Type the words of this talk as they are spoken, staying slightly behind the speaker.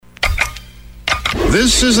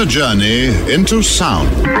This is a journey into sound.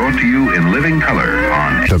 Brought to you in living color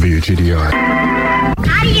on WTDI.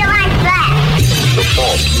 How do you like that? The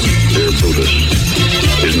fault, dear Brutus,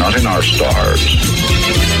 is not in our stars,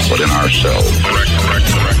 but in ourselves. Correct.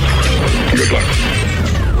 Good luck.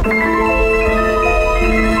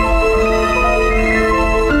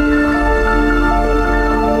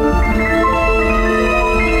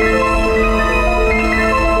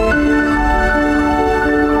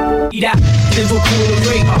 Lyrical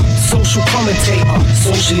narrator, social commentator,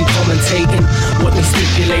 socially commentating what they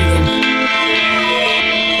stipulating.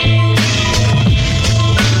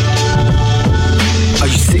 Are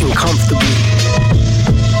you sitting comfortably?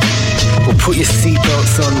 Well, put your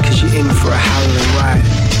seatbelts on, cause you're in for a harrowing ride.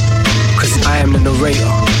 Cause I am the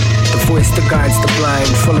narrator, the voice that guides the blind,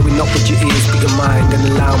 following not with your ears but your mind, and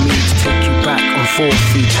allow me to take you back and forth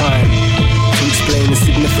through time, to explain the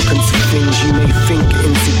significance of things you may think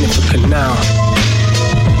insignificant now,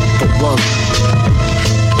 but won't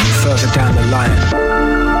further down the line.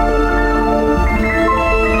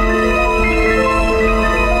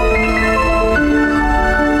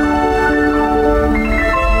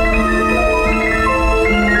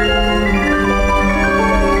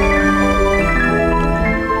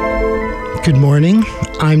 Good morning,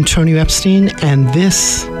 I'm Tonio Epstein, and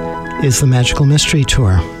this is the Magical Mystery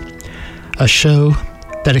Tour, a show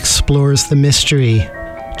that explores the mystery,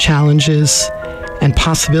 challenges, and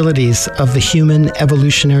possibilities of the human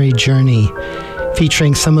evolutionary journey,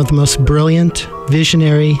 featuring some of the most brilliant,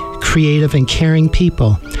 visionary, creative, and caring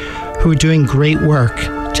people who are doing great work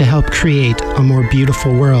to help create a more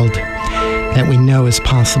beautiful world that we know is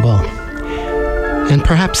possible, and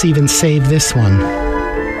perhaps even save this one.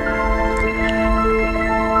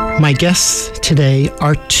 My guests today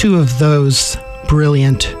are two of those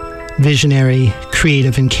brilliant, visionary,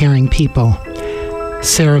 creative, and caring people,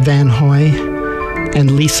 Sarah Van Hoy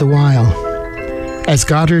and Lise Weil. As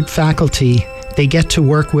Goddard faculty, they get to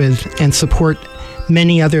work with and support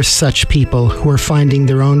many other such people who are finding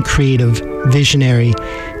their own creative, visionary,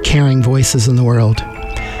 caring voices in the world.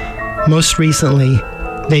 Most recently,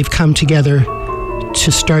 they've come together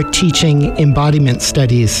to start teaching embodiment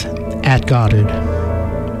studies at Goddard.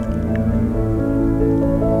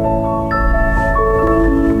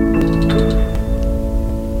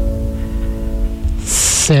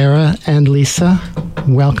 Sarah and Lisa,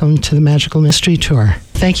 welcome to the Magical Mystery Tour.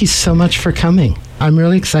 Thank you so much for coming. I'm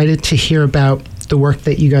really excited to hear about the work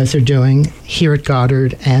that you guys are doing here at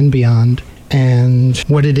Goddard and beyond, and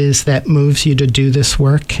what it is that moves you to do this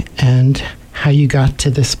work, and how you got to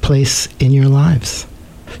this place in your lives.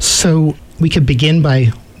 So we could begin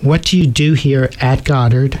by, what do you do here at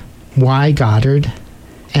Goddard, why Goddard,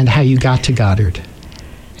 and how you got to Goddard?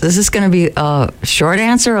 Is this going to be a short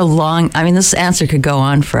answer or a long? I mean, this answer could go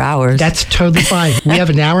on for hours. That's totally fine. We have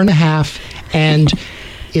an hour and a half, and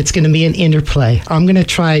it's going to be an interplay. I'm going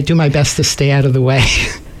to do my best to stay out of the way.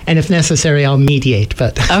 And if necessary, I'll mediate.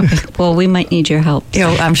 But okay. Well, we might need your help.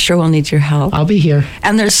 I'm sure we'll need your help. I'll be here.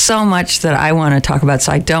 And there's so much that I want to talk about,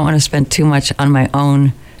 so I don't want to spend too much on my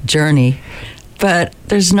own journey. But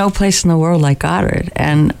there's no place in the world like Goddard.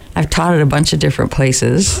 And I've taught at a bunch of different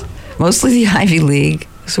places, mostly the Ivy League,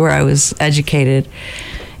 where I was educated,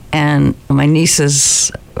 and my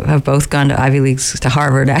nieces have both gone to Ivy Leagues, to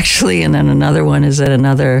Harvard actually, and then another one is at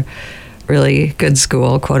another really good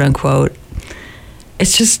school, quote unquote.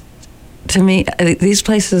 It's just, to me, these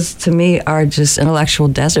places to me are just intellectual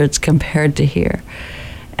deserts compared to here,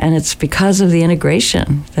 and it's because of the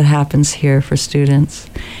integration that happens here for students.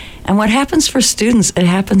 And what happens for students, it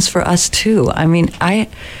happens for us too. I mean, I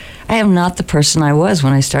am not the person I was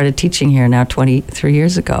when I started teaching here now 23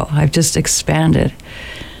 years ago. I've just expanded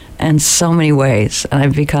in so many ways. And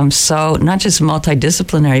I've become so, not just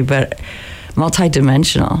multidisciplinary, but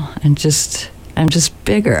multidimensional. And I'm just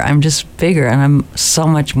bigger. And I'm so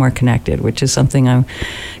much more connected, which is something I'm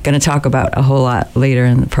going to talk about a whole lot later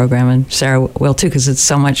in the program. And Sarah will too, because it's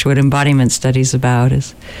so much what embodiment study's about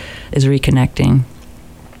is reconnecting.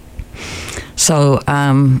 So,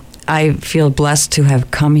 I feel blessed to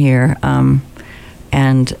have come here, and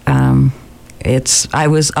I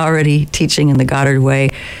was already teaching in the Goddard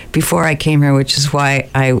way before I came here, which is why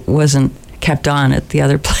I wasn't kept on at the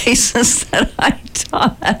other places that I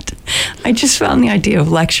taught. I just found the idea of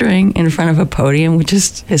lecturing in front of a podium was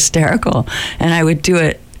just hysterical, and I would do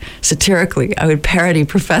it satirically. I would parody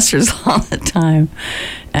professors all the time,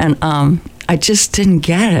 and I just didn't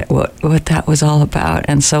get it, what that was all about.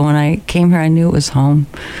 And so when I came here, I knew it was home.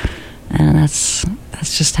 And that's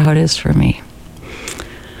just how it is for me.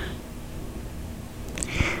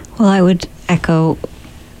 Well, I would echo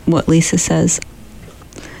what Lisa says.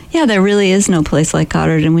 Yeah, there really is no place like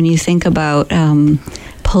Goddard. And when you think about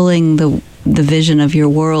pulling the vision of your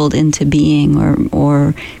world into being,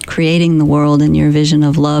 or creating the world in your vision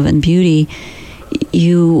of love and beauty,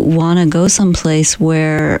 you want to go someplace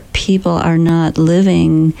where people are not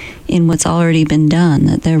living in what's already been done,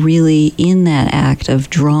 that they're really in that act of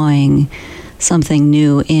drawing something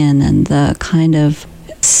new in, and the kind of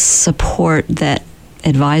support that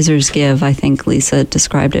advisors give, I think Lisa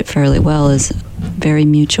described it fairly well, is very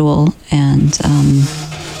mutual and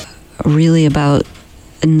really about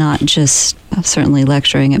not just certainly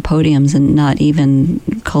lecturing at podiums and not even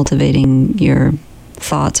cultivating your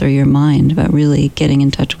thoughts or your mind, but really getting in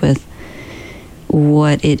touch with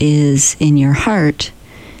what it is in your heart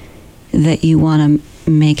that you want to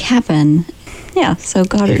make happen. Yeah, so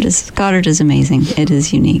Goddard is amazing. It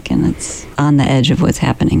is unique, and it's on the edge of what's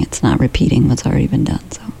happening. It's not repeating what's already been done.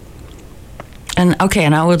 So, and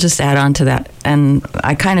I will just add on to that. And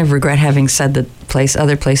I kind of regret having said that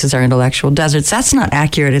other places are intellectual deserts. That's not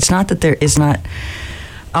accurate. It's not that there is not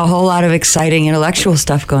a whole lot of exciting intellectual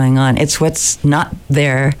stuff going on. It's what's not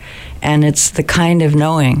there, and it's the kind of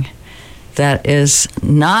knowing that is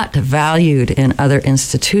not valued in other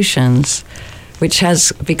institutions, which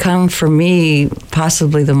has become, for me,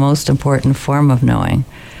 possibly the most important form of knowing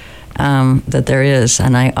that there is.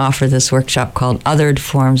 And I offer this workshop called Othered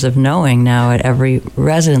Forms of Knowing now at every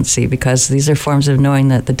residency, because these are forms of knowing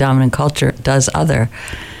that the dominant culture does other,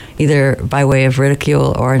 either by way of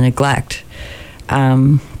ridicule or neglect.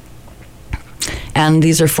 And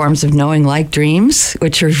these are forms of knowing like dreams,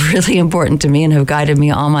 which are really important to me and have guided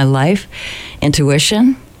me all my life.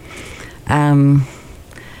 Intuition,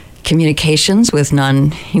 communications with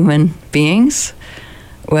non-human beings,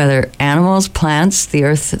 whether animals, plants, the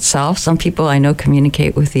earth itself. Some people I know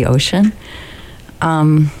communicate with the ocean.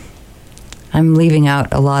 I'm leaving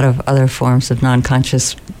out a lot of other forms of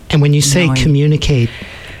non-conscious And when you say knowing. communicate,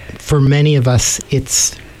 for many of us,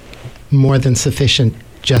 it's more than sufficient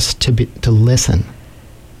just to listen.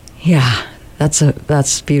 Yeah,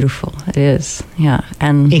 that's beautiful. It is. Yeah,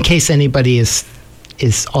 and In case anybody is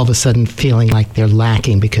all of a sudden feeling like they're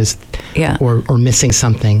lacking because, yeah, or missing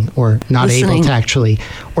something, or not Listening. able to actually,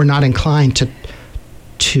 or not inclined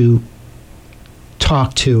to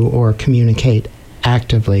talk to or communicate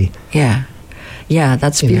actively. yeah,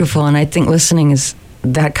 that's beautiful. And I think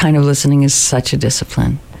that kind of listening is such a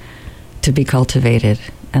discipline to be cultivated.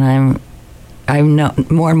 And I'm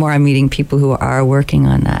more and more I'm meeting people who are working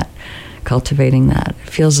on that, cultivating that. It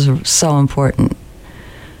feels so important.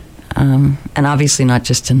 And obviously not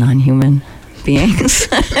just to non-human beings.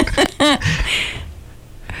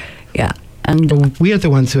 Yeah. And But we are the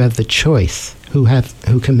ones who have the choice, who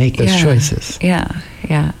can make those choices. Yeah.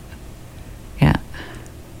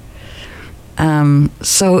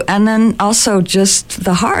 So, and then also just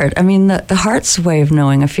the heart. I mean, the heart's way of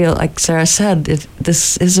knowing. I feel like Sarah said,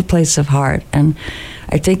 this is a place of heart. And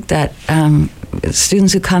I think that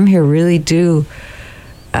students who come here really do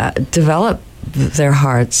develop their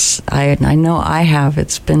hearts. I know I have.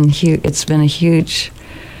 It's been a huge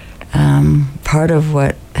part of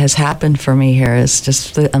what has happened for me here is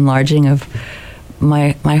just the enlarging of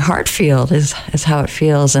my heart field is how it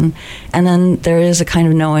feels, and then there is a kind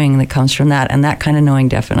of knowing that comes from that, and that kind of knowing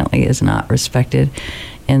definitely is not respected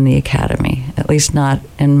in the academy, at least not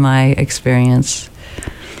in my experience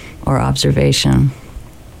or observation.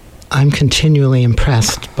 I'm continually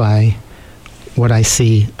impressed by what I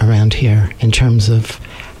see around here in terms of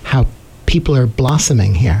how people are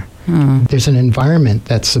blossoming here. There's an environment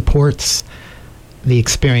that supports the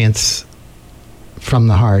experience from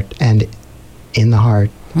the heart and in the heart,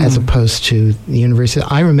 as opposed to the university.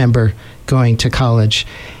 I remember going to college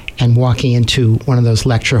and walking into one of those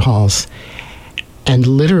lecture halls and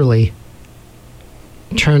literally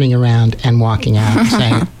turning around and walking out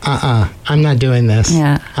saying, I'm not doing this.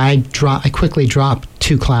 Yeah. I quickly dropped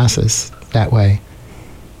 2 classes that way.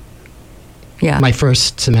 Yeah. My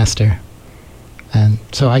first semester. And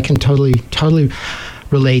so I can totally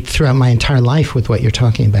relate throughout my entire life with what you're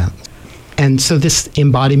talking about. And so this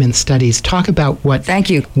embodiment studies, talk about Thank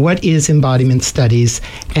you. What is embodiment studies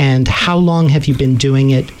and how long have you been doing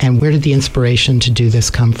it and where did the inspiration to do this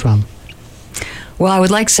come from? Well, I would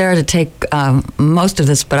like Sarah to take most of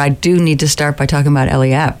this, but I do need to start by talking about Ellie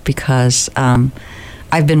Epp because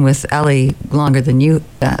I've been with Ellie longer than you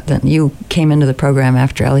came into the program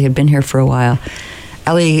after Ellie had been here for a while.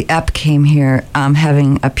 Ellie Epp came here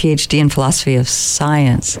having a PhD in philosophy of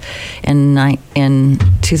science in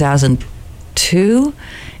 2002,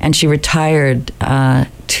 and she retired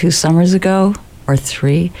 2 summers ago or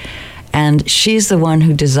 3. And she's the one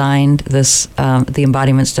who designed this, the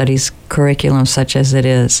embodiment studies curriculum such as it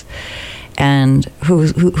is, and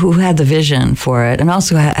who had the vision for it, and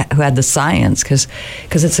also who had the science, because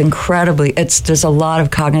it's incredibly, there's a lot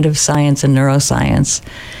of cognitive science and neuroscience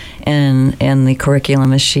in the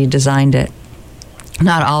curriculum as she designed it.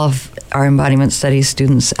 Not all of our embodiment studies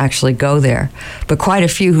students actually go there, but quite a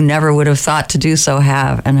few who never would have thought to do so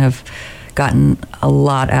have, and have gotten a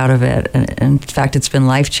lot out of it. And in fact, it's been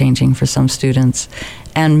life-changing for some students.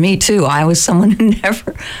 And me too. I was someone who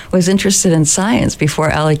never was interested in science before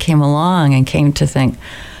Ellie came along, and came to think,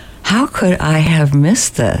 how could I have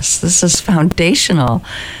missed this? This is foundational.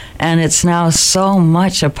 And it's now so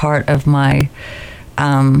much a part of my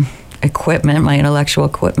equipment, my intellectual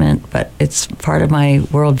equipment, but it's part of my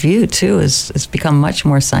worldview too. It's become much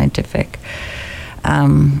more scientific.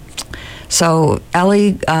 So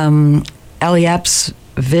Ellie Epps'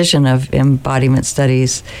 vision of embodiment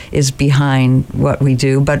studies is behind what we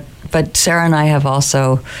do, but Sarah and I have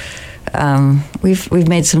also we've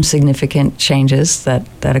made some significant changes that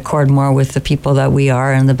accord more with the people that we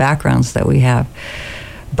are and the backgrounds that we have.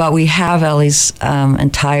 But we have Ellie's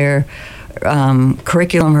entire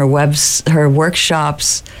curriculum, her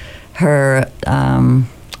workshops, her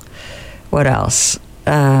what else?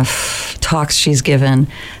 Talks she's given.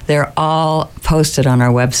 They're all posted on our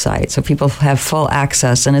website, so people have full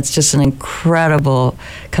access, and it's just an incredible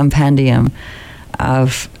compendium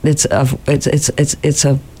of it's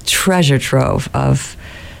a treasure trove of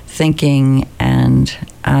thinking and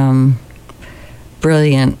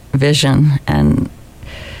brilliant vision, and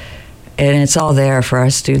it's all there for our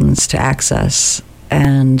students to access.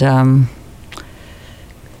 And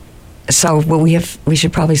so we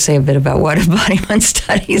should probably say a bit about what embodiment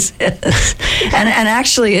studies is. and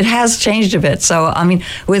actually it has changed a bit. So I mean,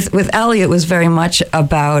 with Ellie, it was very much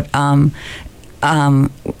about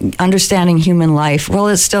understanding human life. Well,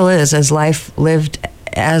 it still is, as life lived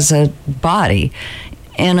as a body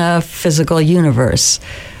in a physical universe.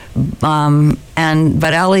 But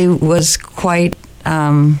Ellie was quite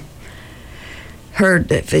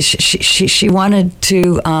she wanted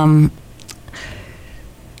to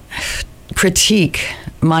critique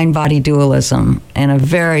mind-body dualism in a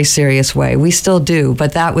very serious way. We still do,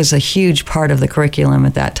 but that was a huge part of the curriculum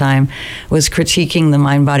at that time, was critiquing the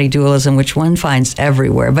mind-body dualism, which one finds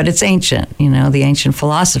everywhere, but it's ancient. You know, the ancient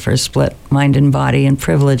philosophers split mind and body and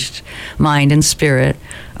privileged mind and spirit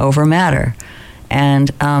over matter.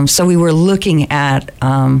 And so we were looking at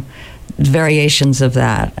variations of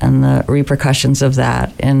that and the repercussions of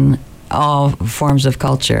that in all forms of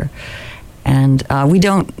culture. And we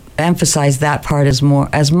don't emphasize that part as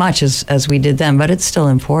much as we did then, but it's still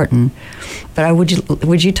important. But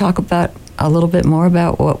would you talk about a little bit more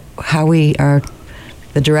about how we are,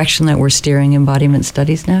 the direction that we're steering embodiment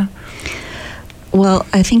studies now? Well,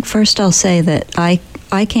 I think first I'll say that I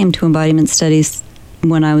came to embodiment studies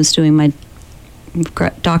when I was doing my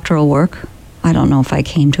doctoral work. I don't know if I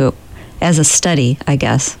came to it as a study, I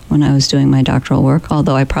guess, when I was doing my doctoral work,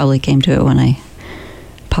 although I probably came to it when I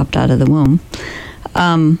popped out of the womb,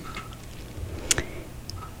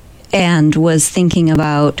 and was thinking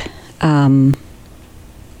about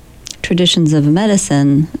traditions of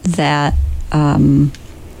medicine that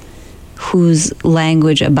whose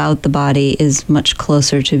language about the body is much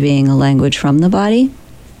closer to being a language from the body.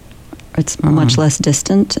 It's much less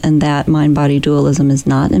distant, and that mind-body dualism is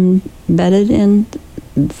not embedded in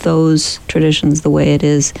those traditions the way it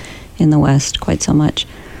is in the West quite so much.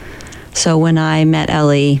 So when I met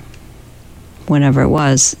Ellie, whenever it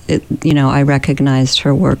was, I recognized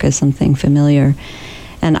her work as something familiar.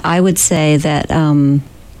 And I would say that,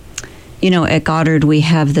 at Goddard we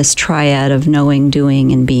have this triad of knowing,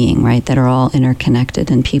 doing, and being, right, that are all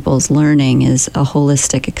interconnected, and people's learning is a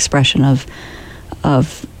holistic expression of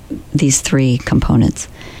these three components.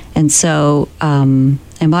 And so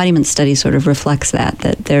embodiment study sort of reflects that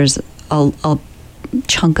there's a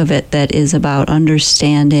chunk of it that is about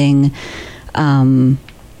understanding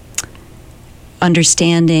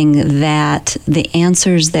that the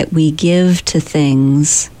answers that we give to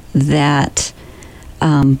things that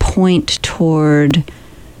point toward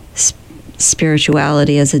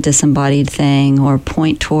spirituality as a disembodied thing, or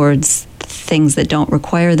point towards things that don't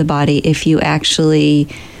require the body, if you actually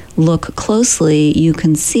look closely, you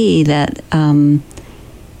can see that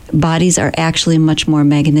bodies are actually much more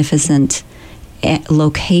magnificent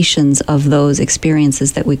locations of those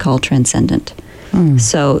experiences that we call transcendent.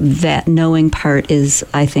 So that knowing part is,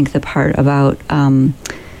 I think, the part about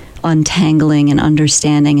untangling and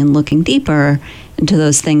understanding and looking deeper into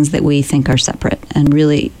those things that we think are separate, and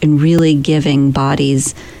really giving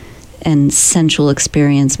bodies and sensual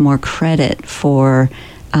experience more credit for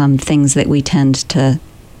things that we tend to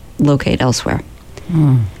locate elsewhere.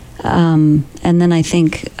 And then I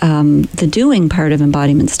think the doing part of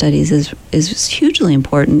embodiment studies is hugely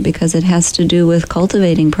important because it has to do with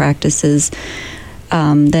cultivating practices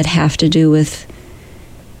that have to do with,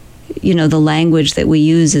 the language that we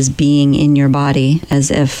use as being in your body as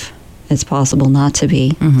if it's possible not to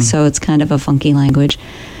be. So it's kind of a funky language.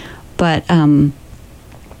 But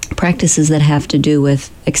practices that have to do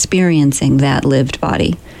with experiencing that lived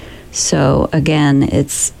body. So again,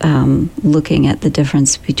 it's looking at the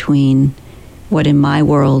difference between what in my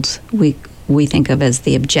world we think of as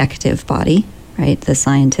the objective body, right? The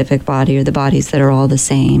scientific body, or the bodies that are all the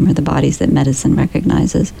same, or the bodies that medicine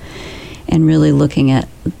recognizes, and really looking at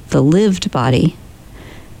the lived body.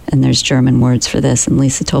 And there's German words for this, and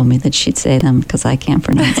Lisa told me that she'd say them because I can't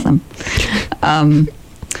pronounce them.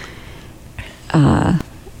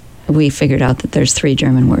 We figured out that there's 3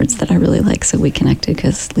 German words that I really like, so we connected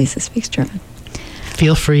because Lisa speaks German.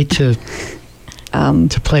 Feel free to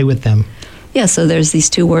play with them. Yeah, so there's these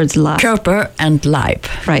 2 words, Leib. Körper and Leib.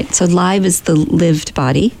 Right, so Leib is the lived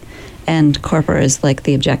body, and Körper is like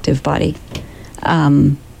the objective body.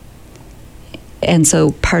 And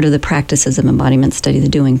so part of the practices of embodiment study, the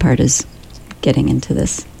doing part, is getting into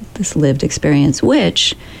this lived experience,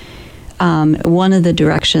 which one of the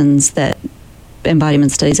directions that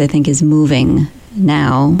embodiment studies, I think, is moving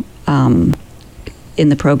now in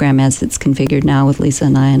the program as it's configured now with Lisa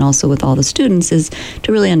and I, and also with all the students, is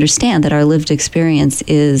to really understand that our lived experience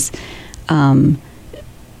is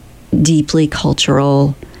deeply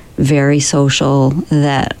cultural, very social,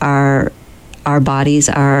 that our bodies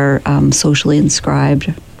are socially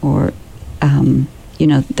inscribed, or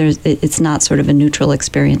it's not sort of a neutral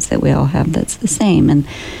experience that we all have that's the same.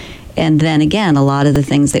 And then again, a lot of the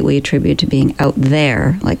things that we attribute to being out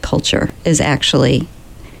there, like culture, is actually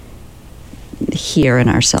here in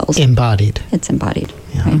ourselves. Embodied. It's embodied.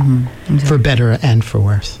 Yeah. Right? Exactly. For better and for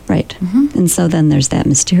worse. Right. And so then there's that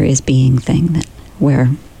mysterious being thing where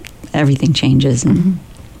everything changes. And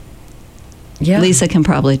Yeah. Lisa can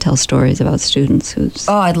probably tell stories about students who's...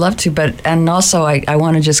 Oh, I'd love to, and also I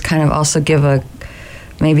want to just kind of also give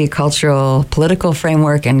maybe a cultural, political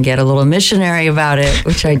framework and get a little missionary about it,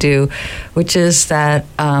 which I do, which is that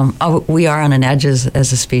we are on an edge as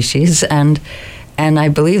a species, and I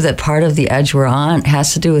believe that part of the edge we're on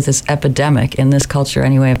has to do with this epidemic in this culture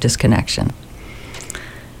anyway of disconnection.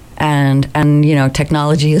 And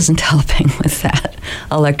technology isn't helping with that.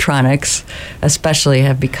 Electronics especially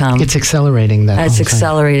have become... It's accelerating that. It's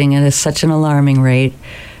accelerating at such an alarming rate.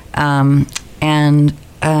 And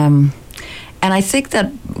I think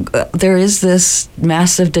that there is this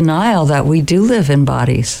massive denial that we do live in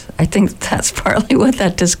bodies. I think that's partly what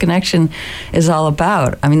that disconnection is all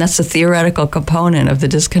about. I mean, that's the theoretical component of the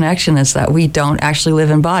disconnection, is that we don't actually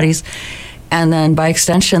live in bodies. And then by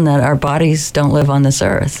extension, that our bodies don't live on this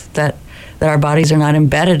earth, that our bodies are not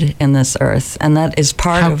embedded in this earth. And that is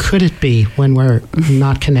part of... How could it be when we're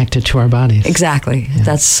not connected to our bodies? Exactly. Yeah.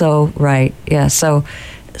 That's so right. Yeah. So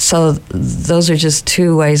those are just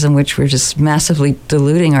 2 ways in which we're just massively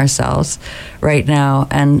deluding ourselves right now,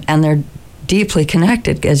 and they're deeply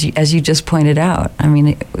connected, as you just pointed out. I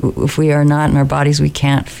mean, if we are not in our bodies, we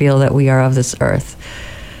can't feel that we are of this earth,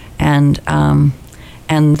 and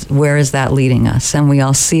where is that leading us? And we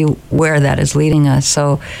all see where that is leading us.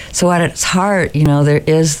 So at its heart, there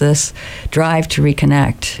is this drive to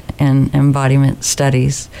reconnect in embodiment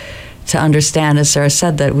studies, to understand, as Sarah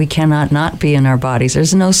said, that we cannot not be in our bodies.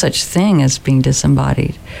 There's no such thing as being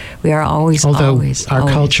disembodied. We are always, always. Although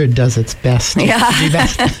our culture does its best. Yeah. To do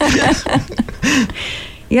that.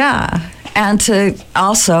 Yeah. And to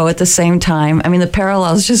also, at the same time, I mean, the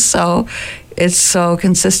parallel is just it's so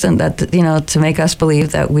consistent that, to make us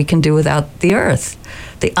believe that we can do without the earth.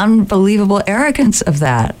 The unbelievable arrogance of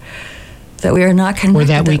that we are not connected. Or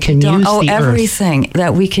that we can use the everything, earth.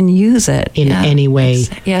 That we can use it. In any way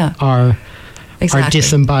our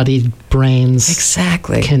disembodied brains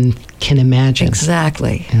can imagine.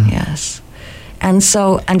 Exactly, yes. And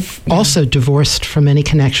so... also divorced from any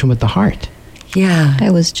connection with the heart. Yeah. I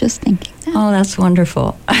was just thinking that. Oh, that's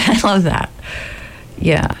wonderful. I love that.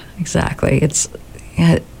 Yeah, exactly. It's...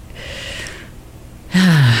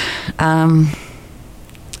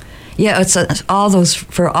 it's all those,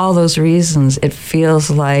 for all those reasons, it feels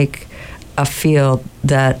like a field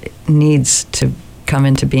that needs to come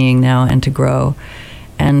into being now and to grow.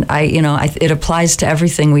 And it applies to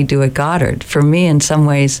everything we do at Goddard. For me, in some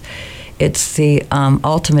ways, it's the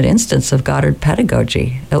ultimate instance of Goddard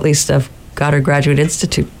pedagogy, at least of Goddard Graduate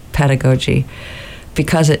Institute pedagogy,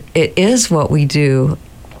 because it is what we do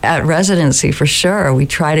at residency, for sure, we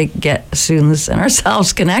try to get students and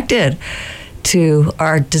ourselves connected to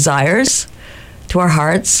our desires, to our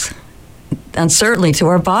hearts, and certainly to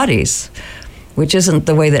our bodies, which isn't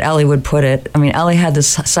the way that Ellie would put it. I mean, Ellie had this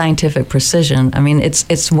scientific precision. I mean,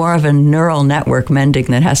 it's more of a neural network mending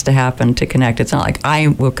that has to happen to connect. It's not like I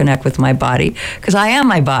will connect with my body, because I am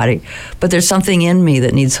my body, but there's something in me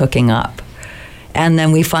that needs hooking up. And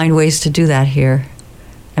then we find ways to do that here.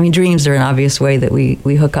 I mean, dreams are an obvious way that we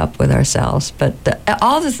hook up with ourselves, but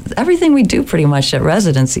everything we do pretty much at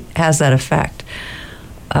residency has that effect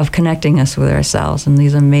of connecting us with ourselves in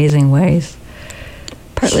these amazing ways.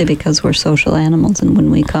 Partly because we're social animals, and when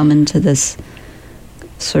we come into this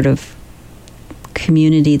sort of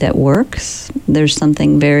community that works, there's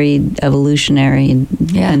something very evolutionary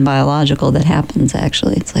and biological that happens,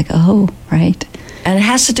 actually. It's like, oh, right. And it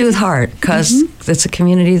has to do with heart, because it's a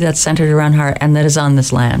community that's centered around heart and that is on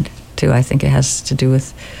this land, too. I think it has to do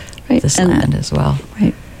with this land as well.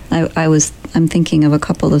 Right. I'm thinking of a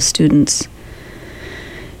couple of students,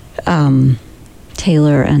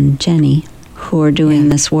 Taylor and Jenny, who are doing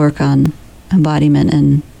this work on embodiment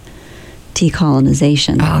and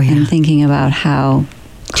decolonization. Oh, yeah. And thinking about how...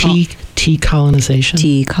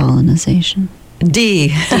 Decolonization? Decolonization.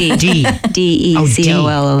 D-E-C-O-L-O-N-I-Z-A.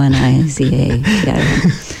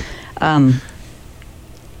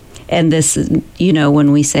 And this,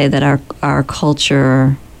 when we say that our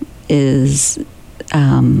culture is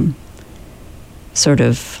sort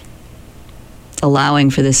of allowing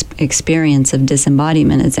for this experience of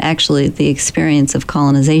disembodiment, it's actually the experience of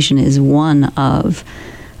colonization is one of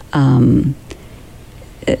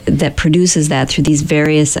that produces that through these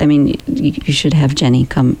various. I mean, you should have Jenny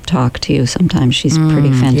come talk to you sometime. She's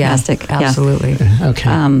pretty fantastic. Yeah, absolutely. Yeah.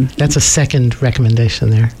 Okay, that's a second recommendation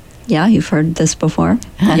there. Yeah, you've heard this before.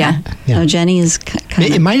 Yeah. No, Jenny is kind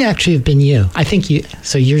of. It might actually have been you. I think you.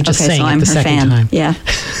 So you're just saying I'm it the her second fan. time. Yeah,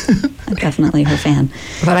 I'm definitely her fan.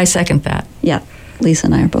 But I second that. Yeah, Lisa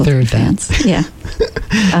and I are both her fans. Yeah.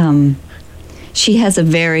 She has a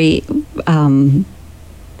very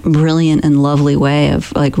brilliant and lovely way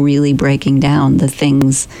of like really breaking down the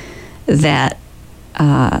things that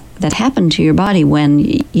happen to your body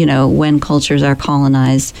when cultures are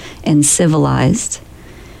colonized and civilized.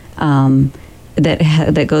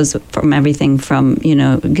 That goes from everything from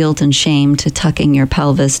guilt and shame to tucking your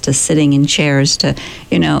pelvis to sitting in chairs to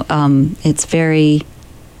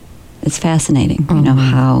it's fascinating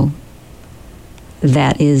how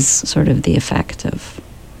that is sort of the effect of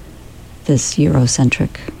this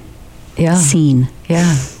Eurocentric scene.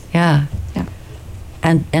 Yeah.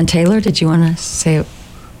 And Taylor, did you want to say?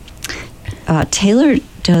 Taylor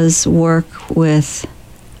does work with.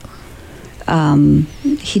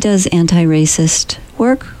 He does anti-racist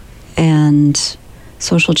work and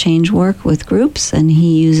social change work with groups, and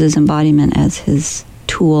he uses embodiment as his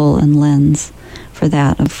tool and lens for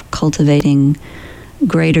that, of cultivating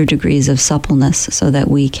greater degrees of suppleness so that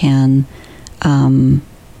we can,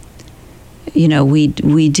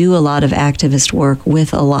 we do a lot of activist work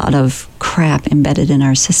with a lot of crap embedded in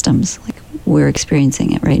our systems. Like we're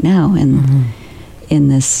experiencing it right now in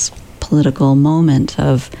this political moment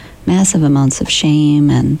of massive amounts of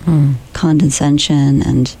shame and condescension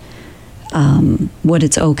and what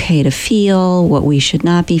it's okay to feel, what we should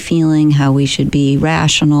not be feeling, how we should be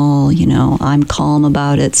rational. I'm calm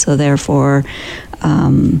about it, so therefore,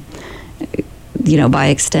 by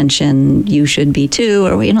extension, you should be too,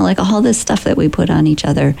 or like all this stuff that we put on each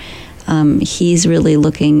other. He's really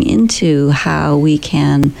looking into how we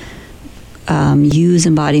can use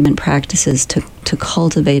embodiment practices to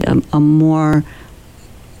cultivate a more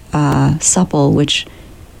supple, which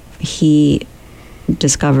he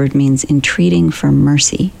discovered means entreating for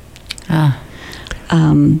mercy.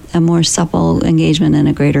 A more supple engagement and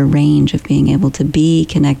a greater range of being able to be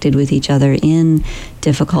connected with each other in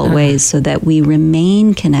difficult ways so that we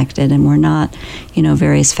remain connected and we're not,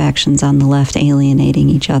 various factions on the left alienating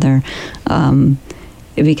each other,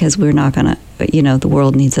 because we're not going to, the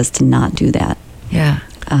world needs us to not do that. Yeah.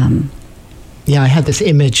 Yeah, I had this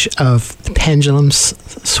image of the pendulums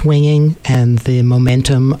swinging and the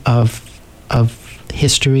momentum of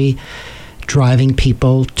history driving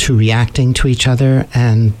people to reacting to each other,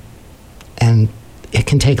 and it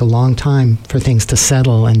can take a long time for things to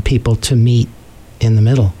settle and people to meet in the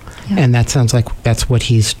middle. Yeah. And that sounds like that's what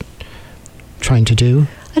he's trying to do.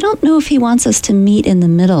 I don't know if he wants us to meet in the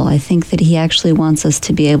middle. I think that he actually wants us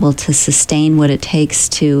to be able to sustain what it takes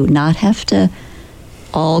to not have to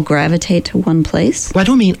all gravitate to one place. Well, I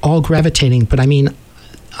don't mean all gravitating, but I mean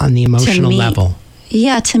on the emotional level.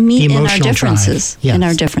 Yeah, to meet in our differences. Yes. In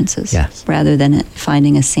our differences. Yes. Rather than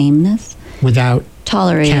finding a sameness. Without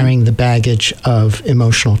tolerating, carrying the baggage of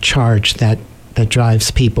emotional charge that drives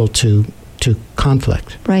people to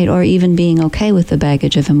conflict. Right, or even being okay with the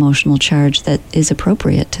baggage of emotional charge that is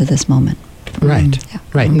appropriate to this moment. Right, Yeah.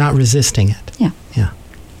 right, not resisting it. Yeah. Yeah.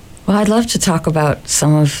 Well, I'd love to talk about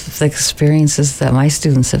some of the experiences that my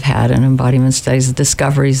students have had in embodiment studies, the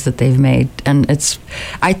discoveries that they've made. And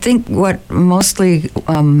I think what mostly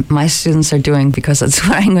my students are doing, because it's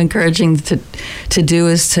what I'm encouraging to do,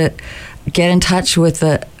 is to get in touch with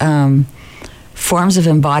the forms of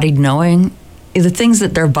embodied knowing, the things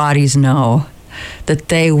that their bodies know that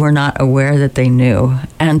they were not aware that they knew,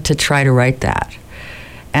 and to try to write that.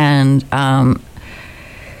 And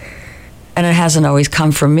it hasn't always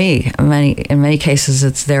come from me. In many cases,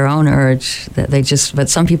 it's their own urge that but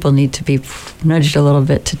some people need to be nudged a little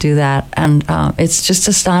bit to do that. And it's just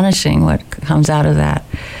astonishing what comes out of that.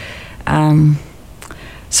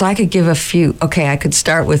 So I could give a few. Okay, I could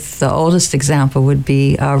start with the oldest example would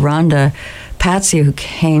be Rhonda Patsy, who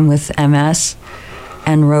came with MS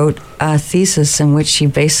and wrote a thesis in which she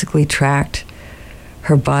basically tracked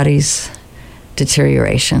her body's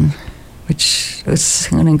deterioration, which was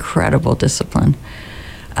an incredible discipline.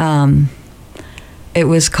 It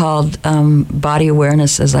was called Body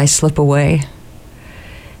Awareness as I Slip Away.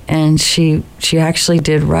 And she actually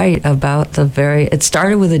did write about it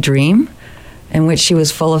started with a dream in which she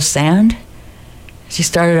was full of sand. She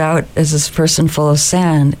started out as this person full of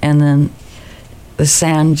sand, and then the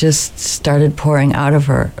sand just started pouring out of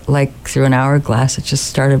her, like through an hourglass. It just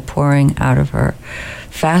started pouring out of her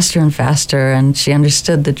faster and faster, and she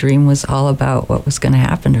understood the dream was all about what was going to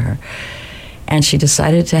happen to her. And she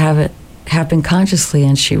decided to have it happen consciously,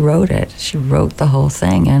 and she wrote it. She wrote the whole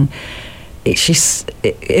thing, and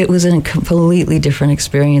it was a completely different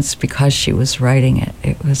experience because she was writing it.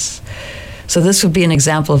 So this would be an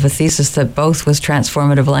example of a thesis that both was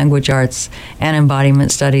transformative language arts and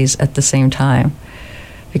embodiment studies at the same time,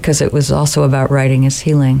 because it was also about writing as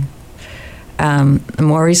healing.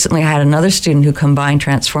 More recently, I had another student who combined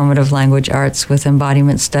transformative language arts with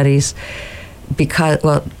embodiment studies because,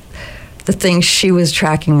 well, the thing she was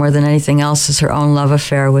tracking more than anything else is her own love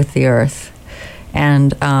affair with the earth,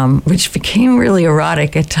 and which became really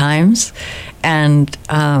erotic at times. And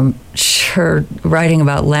her writing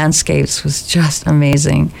about landscapes was just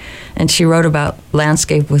amazing. And she wrote about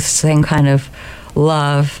landscape with the same kind of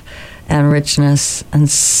love and richness and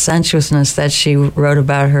sensuousness that she wrote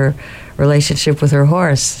about her relationship with her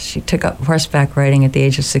horse. She took up horseback riding at the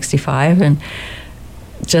age of 65 and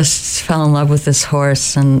just fell in love with this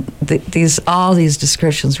horse. And all these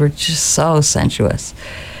descriptions were just so sensuous.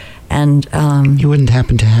 And you wouldn't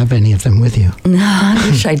happen to have any of them with you? No, I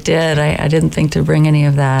wish I did. I didn't think to bring any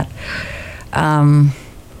of that.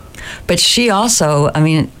 But she also,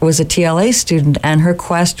 was a TLA student, and her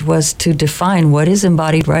quest was to define what is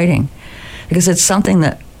embodied writing. Because it's something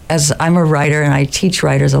that, as I'm a writer and I teach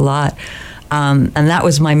writers a lot, and that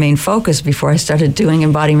was my main focus before I started doing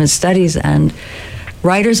embodiment studies. And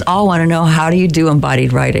writers all want to know, how do you do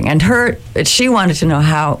embodied writing? And she wanted to know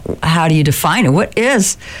how do you define it? What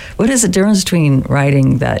is the difference between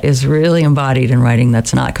writing that is really embodied and writing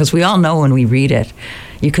that's not? Because we all know when we read it,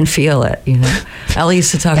 you can feel it, Ellie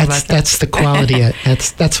used to talk about that. That's the quality.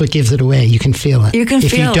 That's what gives it away. You can feel it. You can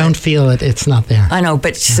feel it. If you don't feel it, it's not there. I know,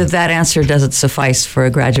 but so that answer doesn't suffice for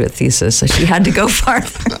a graduate thesis, so she had to go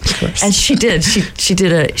farther. Of course. And she did.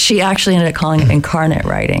 She actually ended up calling it incarnate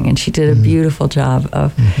writing, and she did a beautiful job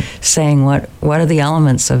of saying what are the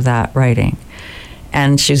elements of that writing.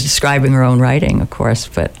 And she was describing her own writing, of course,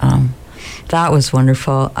 but that was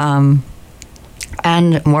wonderful.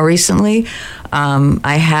 And more recently,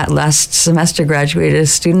 I had last semester graduated a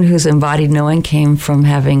student whose embodied knowing came from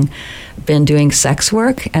having been doing sex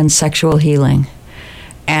work and sexual healing.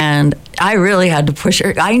 And I really had to push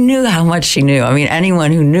her. I knew how much she knew.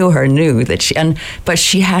 Anyone who knew her knew that but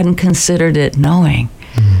she hadn't considered it knowing.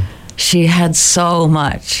 Mm-hmm. She had so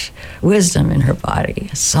much wisdom in her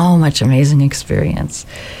body, so much amazing experience.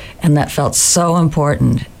 And that felt so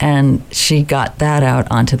important. And she got that out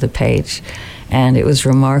onto the page. And it was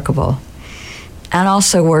remarkable. And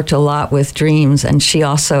also worked a lot with dreams. And she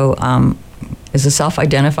also is a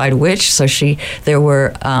self-identified witch. So there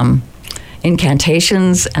were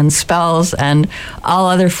incantations and spells and all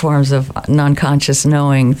other forms of non-conscious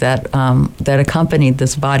knowing that accompanied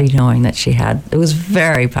this body knowing that she had. It was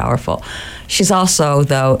very powerful. She's also,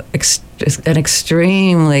 though, an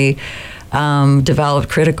extremely developed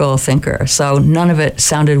critical thinker. So none of it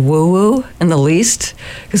sounded woo-woo in the least,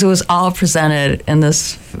 because it was all presented in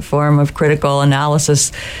this form of critical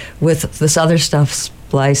analysis with this other stuff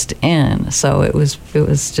spliced in. So it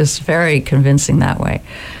was just very convincing that way.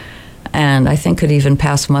 and I think could even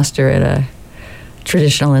pass muster at a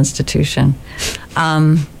traditional institution.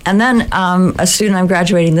 And then a student I'm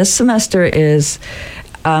graduating this semester is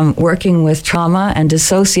working with trauma and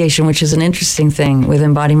dissociation, which is an interesting thing with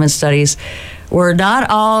embodiment studies. We're not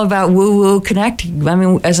all about woo-woo connecting. I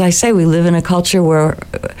mean, as I say, we live in a culture where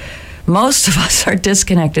most of us are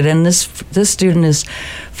disconnected, and this student is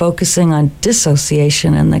focusing on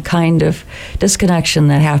dissociation and the kind of disconnection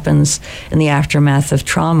that happens in the aftermath of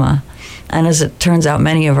trauma. And as it turns out,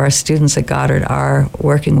 many of our students at Goddard are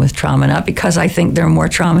working with trauma, not because I think they're more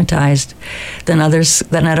traumatized than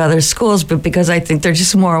at other schools, but because I think they're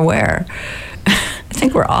just more aware. I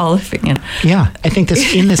think we're all living in. Yeah, I think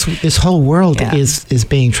this whole world is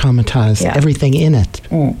being traumatized. Yeah. Everything in it,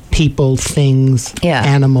 people, things,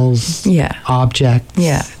 animals, objects.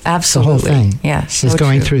 Yeah, absolutely. The whole thing. Yeah, so is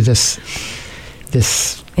going true. through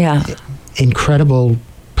this incredible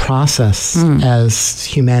process as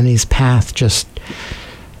humanity's path just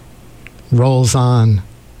rolls on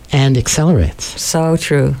and accelerates. So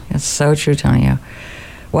true. It's so true, Tonio.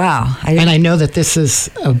 Wow. And I know that this is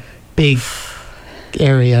a big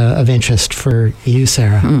area of interest for you,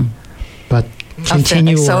 Sarah. But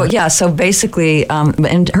continue. So basically,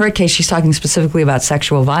 in her case, she's talking specifically about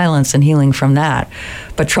sexual violence and healing from that.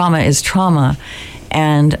 But trauma is trauma.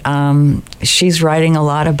 And she's writing a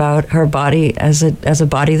lot about her body as a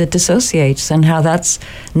body that dissociates, and how that's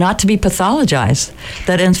not to be pathologized.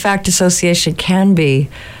 That in fact, dissociation can be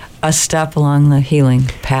a step along the healing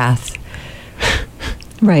path.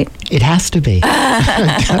 Right. It has to be,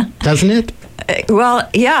 doesn't it? Well,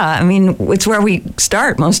 yeah. I mean, it's where we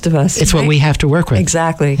start, most of us. It's right? What we have to work with.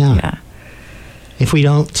 Exactly. Yeah. If we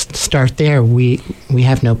don't start there, we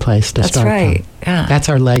have no place to start. That's right. From. Yeah. That's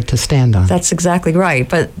our leg to stand on. That's exactly right.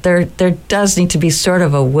 But there does need to be sort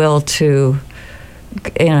of a will to,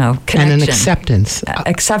 connection. And an acceptance.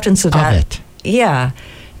 Acceptance of that. It. Yeah.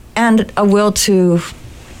 And a will to...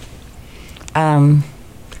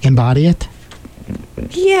 embody it?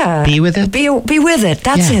 Yeah. Be with it? Be with it.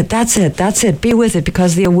 That's it. Be with it,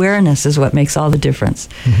 because the awareness is what makes all the difference.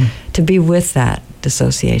 Mm-hmm. To be with that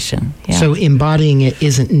dissociation. Yeah. So embodying it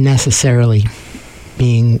isn't necessarily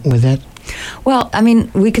being with it? Well, I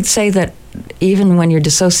mean, we could say that even when you're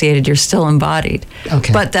dissociated, you're still embodied.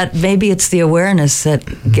 Okay. But that maybe it's the awareness that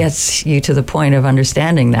gets you to the point of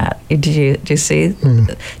understanding that. Do you see?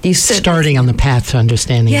 You sit starting on the path to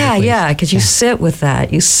understanding. Yeah, because you sit with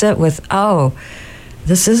that. You sit with,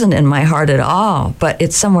 this isn't in my heart at all, but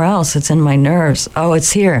it's somewhere else. It's in my nerves. Oh,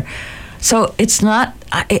 it's here. So it's not.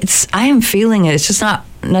 I am feeling it. It's just not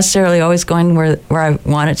necessarily always going where I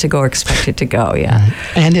want it to go or expect it to go. Yeah.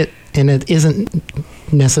 Right. And it isn't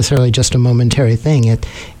necessarily just a momentary thing. It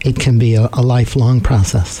can be a lifelong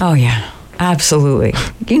process. Oh yeah, absolutely.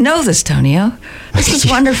 You know this, Tonio. This is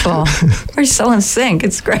wonderful. We're so in sync.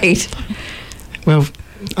 It's great. Well,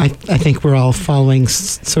 I think we're all following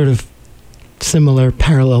sort of similar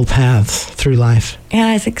parallel paths through life. Yeah,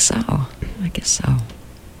 I think so. I guess so.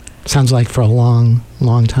 Sounds like for a long,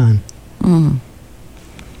 long time.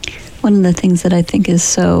 One of the things that I think is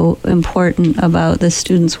so important about the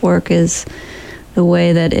students' work is the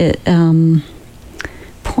way that it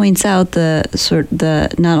points out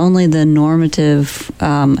the not only the normative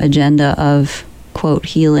agenda of, quote,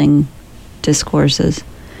 healing discourses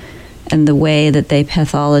and the way that they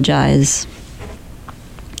pathologize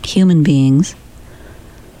human beings,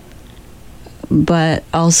 but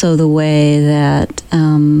also the way that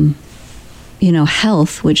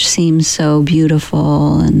health, which seems so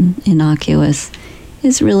beautiful and innocuous,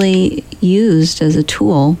 is really used as a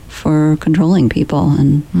tool for controlling people.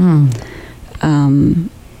 And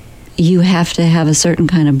you have to have a certain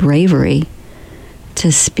kind of bravery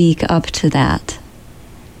to speak up to that,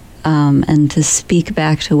 and to speak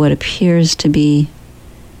back to what appears to be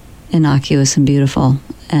innocuous and beautiful,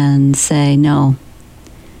 and say no,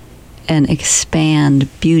 and expand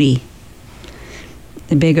beauty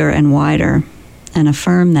bigger and wider, and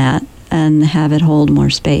affirm that, and have it hold more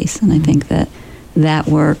space. And I think that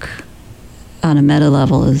work on a meta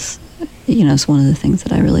level is, it's one of the things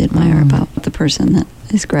that I really admire about the person that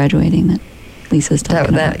is graduating, that Lisa's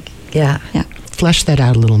talking about. Yeah. Flesh that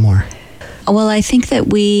out a little more. Well, I think that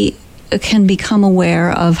we can become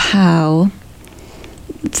aware of how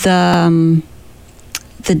the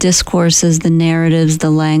discourses, the narratives,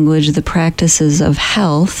 the language, the practices of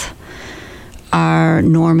health are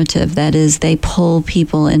normative. That is, they pull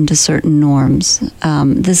people into certain norms.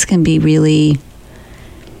 This can be really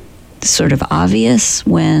sort of obvious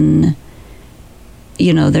when,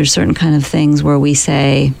 there's certain kind of things where we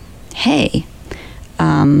say, hey,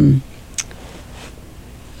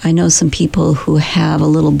 I know some people who have a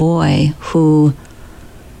little boy who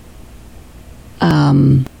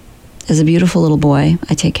is a beautiful little boy.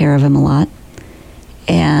 I take care of him a lot.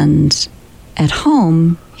 And at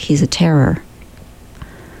home, he's a terror.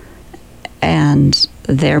 And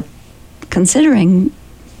they're considering,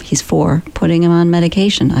 he's 4, putting him on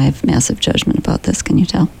medication. I have massive judgment about this, can you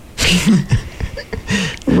tell?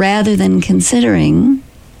 Rather than considering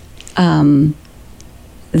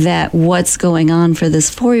that what's going on for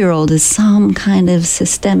this 4-year-old is some kind of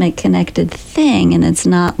systemic connected thing, and it's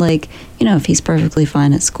not like, if he's perfectly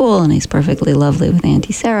fine at school and he's perfectly lovely with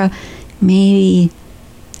Auntie Sarah, maybe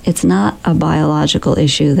it's not a biological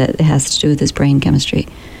issue that has to do with his brain chemistry.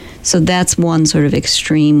 So that's one sort of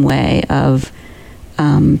extreme way of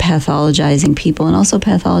pathologizing people and also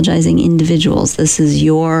pathologizing individuals. This is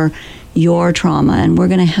your trauma, and we're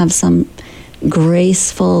going to have some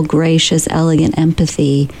graceful, gracious, elegant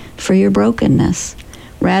empathy for your brokenness,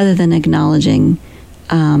 rather than acknowledging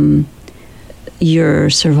your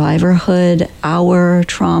survivorhood, our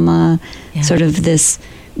trauma, sort of this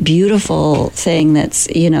beautiful thing that's,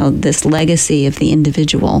 this legacy of the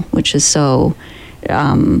individual, which is so,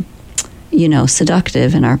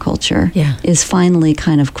 seductive in our culture, is finally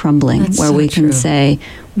kind of crumbling. That's where so we can true. Say,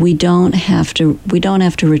 we don't have to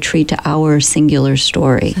retreat to our singular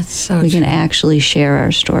story. That's so we true. can actually share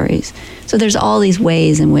our stories. So there's all these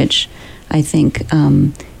ways in which I think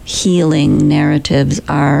healing narratives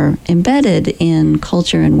are embedded in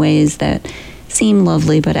culture in ways that seem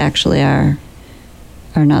lovely but actually are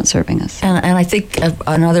not serving us. And I think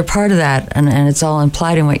another part of that, and it's all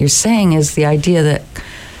implied in what you're saying, is the idea that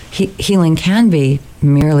healing can be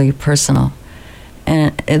merely personal.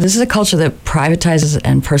 And this is a culture that privatizes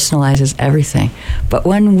and personalizes everything. But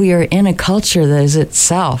when we are in a culture that is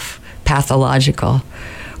itself pathological,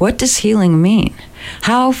 what does healing mean?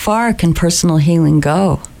 How far can personal healing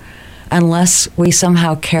go unless we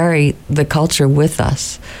somehow carry the culture with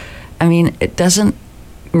us? I mean, it doesn't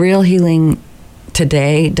real healing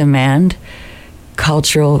today demand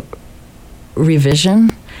cultural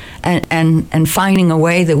revision and finding a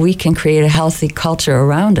way that we can create a healthy culture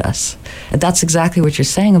around us. That's exactly what you're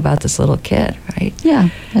saying about this little kid, right? Yeah,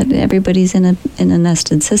 everybody's in a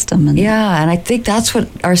nested system. And I think that's what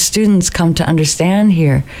our students come to understand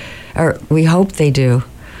here, or we hope they do,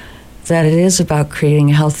 that it is about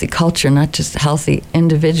creating a healthy culture, not just healthy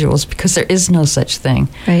individuals, because there is no such thing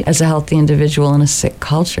as a healthy individual in a sick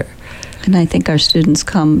culture. And I think our students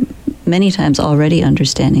come many times already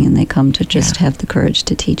understanding, and they come to just have the courage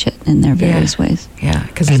to teach it in their various ways. Yeah,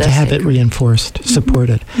 and to have it reinforced,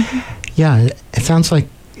 supported. Mm-hmm. Yeah, it sounds like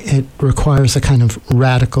it requires a kind of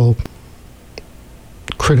radical,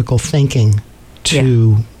 critical thinking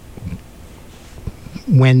to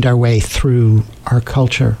wend our way through our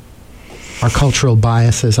culture, our cultural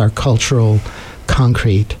biases, our cultural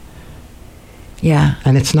concrete. Yeah.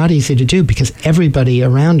 And it's not easy to do because everybody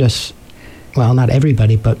around us, well, not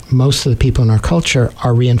everybody, but most of the people in our culture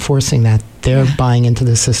are reinforcing that. They're buying into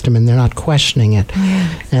the system and they're not questioning it.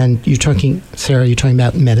 Yeah. And Sarah, you're talking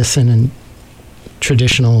about medicine and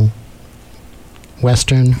traditional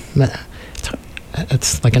Western.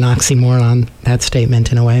 It's like an oxymoron, that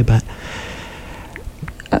statement in a way, but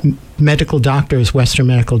medical doctors, Western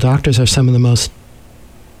medical doctors, are some of the most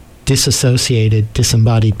disassociated,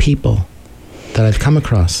 disembodied people that I've come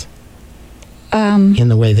across in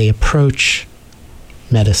the way they approach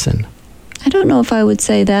medicine. I don't know if I would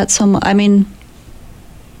say that so much. I mean,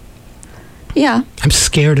 yeah. I'm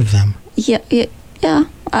scared of them. Yeah.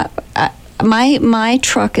 My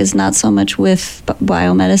truck is not so much with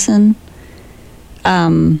biomedicine,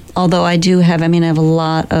 although I do have. I mean, I have a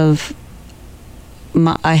lot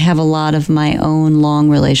of my own long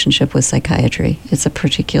relationship with psychiatry. It's a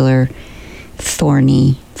particular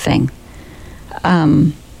thorny thing.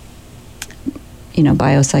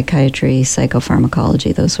 Biopsychiatry,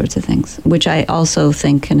 psychopharmacology, those sorts of things, which I also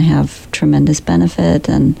think can have tremendous benefit.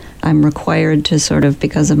 And I'm required to sort of,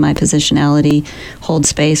 because of my positionality, hold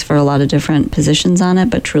space for a lot of different positions on it.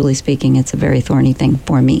 But truly speaking, it's a very thorny thing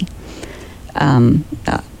for me.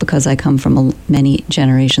 Because I come from many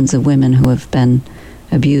generations of women who have been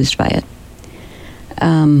abused by it.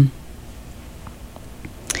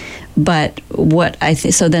 But what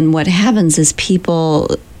so then what happens is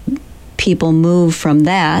people move from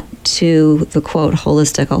that to the quote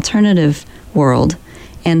holistic alternative world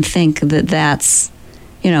and think that that's,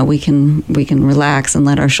 we can relax and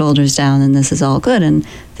let our shoulders down and this is all good. And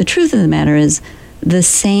the truth of the matter is the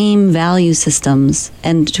same value systems,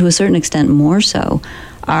 and to a certain extent more so,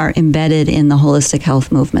 are embedded in the holistic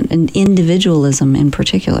health movement, and individualism in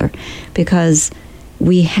particular, because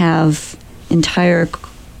we have entire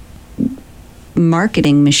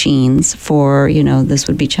marketing machines for, this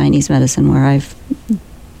would be Chinese medicine where I've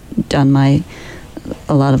done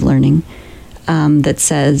a lot of learning, that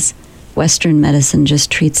says Western medicine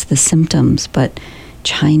just treats the symptoms, but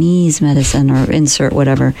Chinese medicine, or insert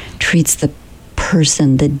whatever, treats the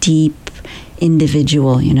person, the deep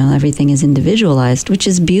individual. Everything is individualized, which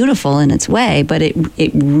is beautiful in its way, but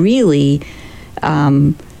it really,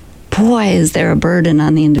 boy, is there a burden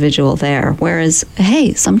on the individual there. Whereas,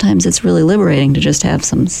 hey, sometimes it's really liberating to just have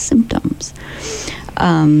some symptoms.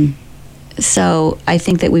 So I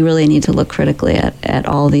think that we really need to look critically at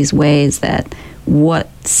all these ways that what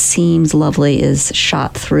seems lovely is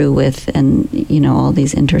shot through with, and all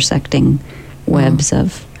these intersecting webs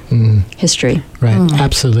of history. Right,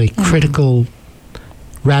 absolutely.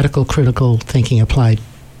 Radical critical thinking applied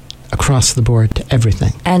across the board to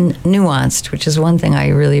everything. And nuanced, which is one thing I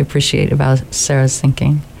really appreciate about Sarah's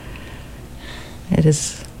thinking. It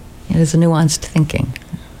is a nuanced thinking.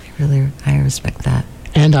 I respect that.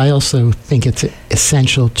 And I also think it's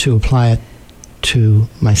essential to apply it to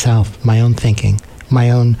myself, my own thinking, my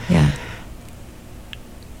own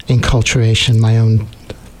enculturation, my own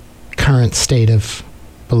current state of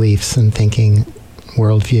beliefs and thinking,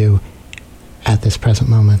 worldview at this present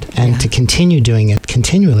moment. And to continue doing it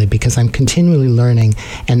continually, because I'm continually learning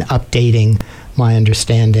and updating my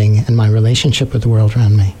understanding and my relationship with the world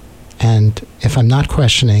around me. And if I'm not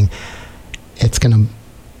questioning,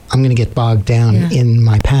 I'm going to get bogged down in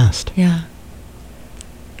my past. Yeah.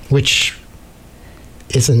 Which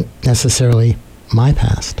isn't necessarily my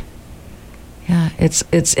past. Yeah,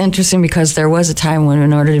 it's interesting because there was a time when,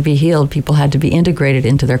 in order to be healed, people had to be integrated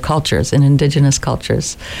into their cultures, in indigenous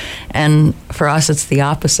cultures. And for us, it's the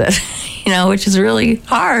opposite, which is really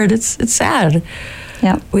hard. It's sad.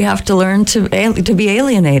 Yeah. We have to learn to be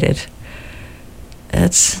alienated.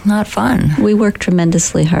 It's not fun. We work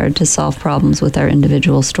tremendously hard to solve problems with our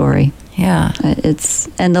individual story. Yeah.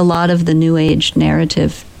 And a lot of the New Age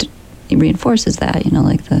narrative reinforces that,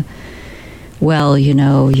 like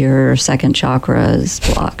your second chakra is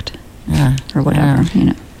blocked, or whatever,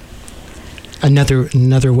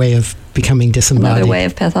 Another way of becoming disembodied. Another way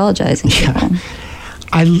of pathologizing people.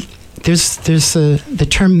 There's the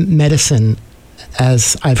term medicine,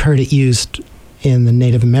 as I've heard it used in the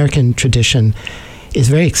Native American tradition, is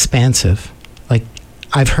very expansive. Like,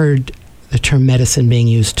 I've heard the term medicine being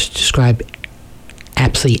used to describe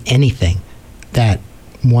absolutely anything that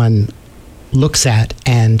one looks at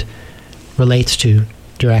and relates to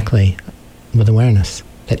directly with awareness,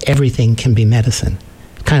 that everything can be medicine.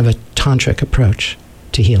 Kind of a tantric approach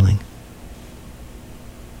to healing.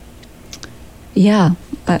 Yeah.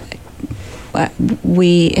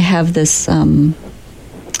 We have this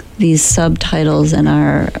these subtitles in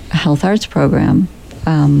our health arts program,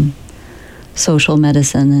 social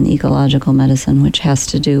medicine and ecological medicine, which has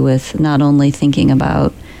to do with not only thinking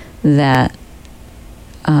about that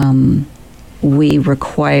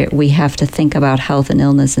we have to think about health and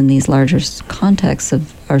illness in these larger contexts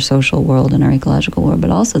of our social world and our ecological world,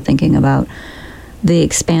 but also thinking about the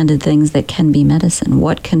expanded things that can be medicine.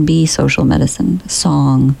 What can be social medicine?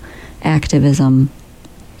 Song, activism,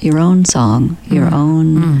 your own song, your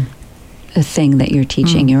own thing that you're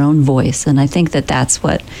teaching, your own voice. And I think that that's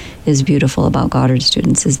what is beautiful about Goddard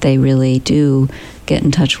students, is they really do get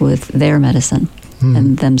in touch with their medicine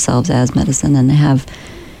and themselves as medicine, and have,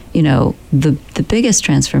 the biggest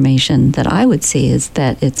transformation that I would see is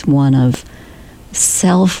that it's one of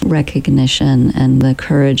self-recognition and the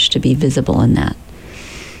courage to be visible in that.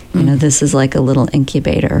 This is like a little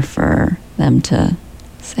incubator for them to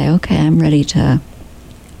say, okay, I'm ready to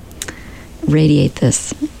radiate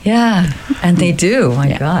this. Yeah, and they do.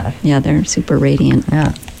 My God. Yeah, they're super radiant.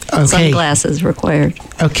 Yeah. Okay. Sunglasses required.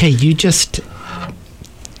 Okay, you just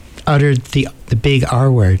uttered the big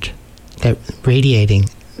R word, that radiating.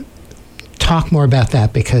 Talk more about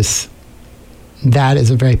that, because that is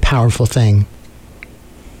a very powerful thing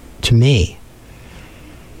to me.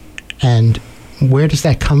 And where does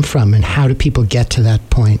that come from, and how do people get to that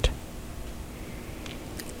point?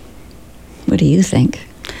 What do you think?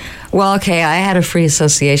 Well, okay, I had a free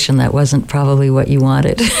association that wasn't probably what you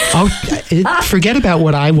wanted. Forget about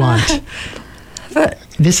what I want. But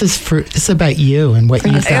this is about you and what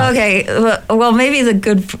you thought. Okay, well, maybe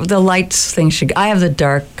the light thing should. I have a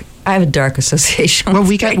dark association. Well,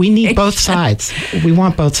 we need both sides. We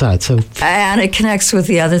want both sides. So, and it connects with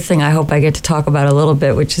the other thing I hope I get to talk about a little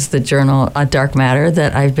bit, which is the journal Dark Matter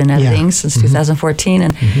that I've been editing since 2014,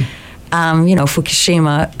 and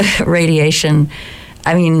Fukushima radiation.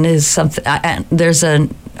 I mean, is something. There's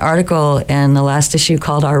an article in the last issue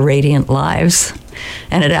called "Our Radiant Lives,"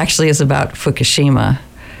 and it actually is about Fukushima.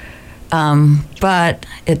 But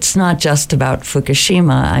it's not just about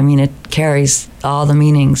Fukushima. I mean, it carries all the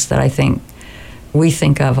meanings that I think we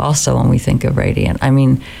think of also when we think of radiant. I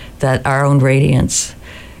mean, that our own radiance,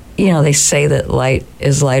 they say that light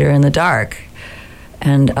is lighter in the dark,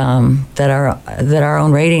 and that our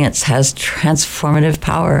own radiance has transformative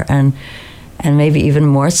power, and maybe even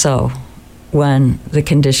more so when the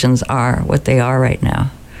conditions are what they are right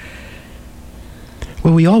now.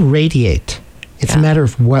 Well, we all radiate. It's a matter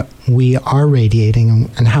of what we are radiating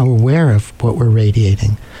and how aware of what we're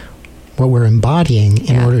radiating, what we're embodying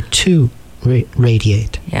in order to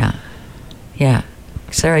radiate. Yeah.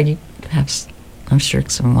 Sarah, you have, I'm sure,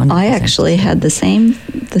 some wonderful I actually had the same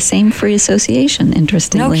free association,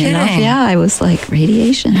 interestingly enough. Yeah, I was like,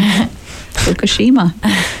 radiation, Fukushima.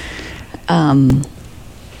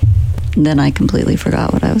 Then I completely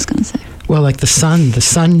forgot what I was going to say. Well, like the sun.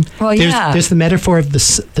 Well, there's the metaphor of the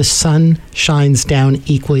sun shines down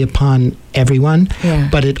equally upon everyone,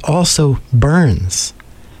 but it also burns.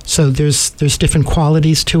 So there's different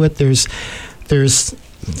qualities to it. There's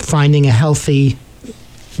finding a healthy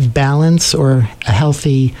balance or a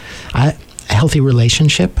healthy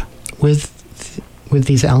relationship with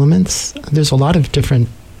these elements. There's a lot of different.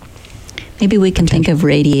 Maybe we can think of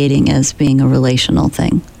radiating as being a relational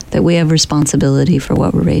thing. That we have responsibility for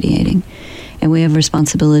what we're radiating. And we have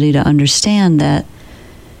responsibility to understand that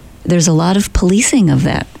there's a lot of policing of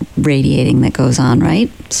that radiating that goes on,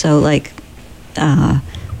 right? So, like,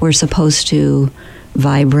 we're supposed to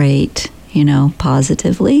vibrate,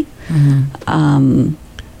 positively. Mm-hmm.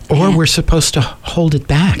 Or we're supposed to hold it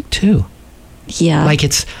back, too. Yeah. Like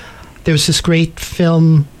there's this great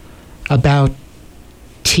film about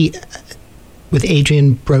with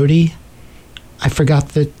Adrian Brody. I forgot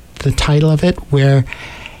the title of it, where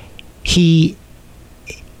he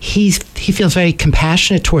feels very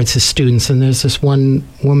compassionate towards his students, and there's this one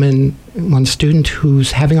student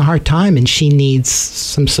who's having a hard time, and she needs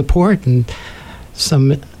some support and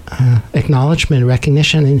some acknowledgement,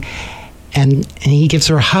 recognition, and he gives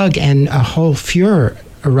her a hug, and a whole furor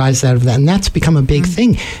arises out of that, and that's become a big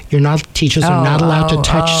thing. Teachers are not allowed to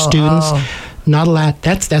touch students. Not allowed.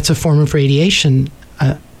 That's a form of radiation.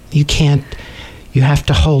 You can't. You have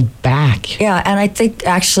to hold back. Yeah, and I think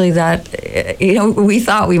actually that, we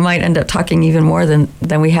thought we might end up talking even more than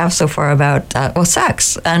we have so far about,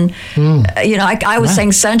 sex. And, I was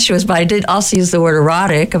saying sensuous, but I did also use the word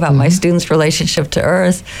erotic about my students' relationship to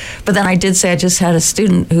Earth. But then I did say I just had a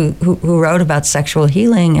student who wrote about sexual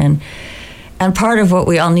healing. And part of what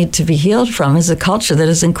we all need to be healed from is a culture that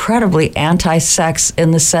is incredibly anti-sex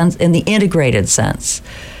in the integrated sense.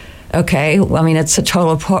 Okay, I mean, it's a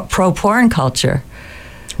total pro-porn culture.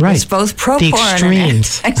 Right. It's both pro-porn the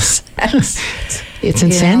extremes. and anti-sex. It's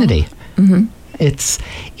insanity. Mm-hmm. It's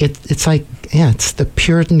like, it's the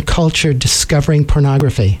Puritan culture discovering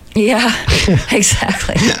pornography. Yeah,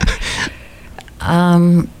 exactly.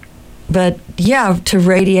 But to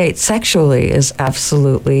radiate sexually is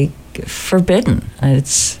absolutely forbidden.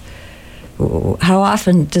 It's how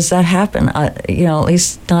often does that happen? At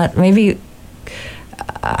least not maybe.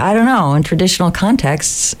 I don't know. In traditional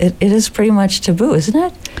contexts, it is pretty much taboo, isn't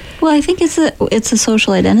it? Well, I think it's a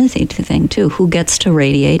social identity thing too. Who gets to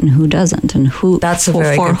radiate and who doesn't, and who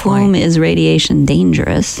for whom is radiation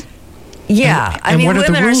dangerous? Yeah, I mean,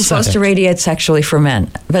 women are supposed to radiate sexually for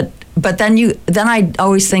men, but then I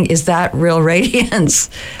always think, is that real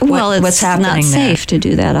radiance? Well, it's what's happening not safe to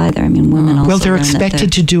do that either. I mean, women also. Well, they're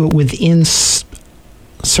expected to do it within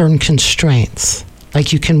certain constraints.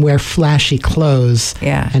 Like you can wear flashy clothes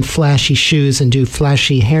and flashy shoes and do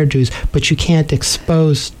flashy hairdos, but you can't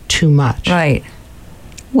expose too much. Right.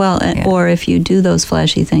 Well, or if you do those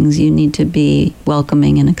flashy things, you need to be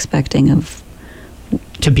welcoming and expecting of...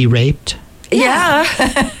 To be raped? Yeah.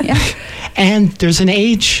 And there's an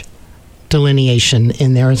age delineation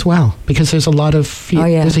in there as well, because there's a lot of...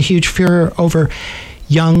 There's a huge fear over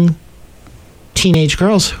young teenage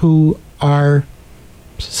girls who are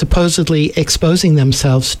supposedly exposing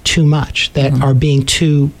themselves too much, that are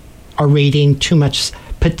radiating too much,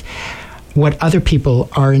 but what other people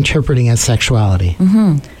are interpreting as sexuality.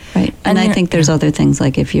 Mm-hmm. Right, and I think there's other things,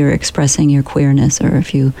 like if you're expressing your queerness, or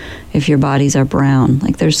if your bodies are brown,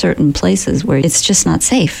 like there's certain places where it's just not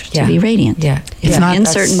safe to be radiant. Yeah, it's not in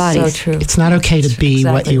certain bodies. So true. It's not okay to be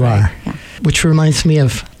exactly what you are. Yeah. Which reminds me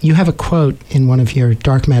of, you have a quote in one of your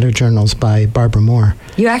Dark Matter journals by Barbara Moore.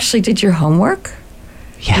 You actually did your homework?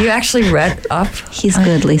 Yeah. You actually read up? He's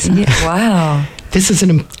good, Lisa. Yeah, wow.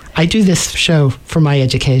 I do this show for my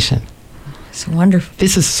education. It's wonderful.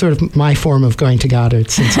 This is sort of my form of going to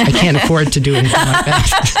Goddard, since I can't afford to do anything like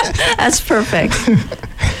that. That's perfect.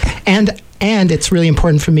 And And it's really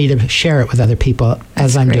important for me to share it with other people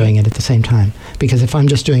as I'm doing it at the same time. Because if I'm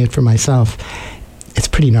just doing it for myself, it's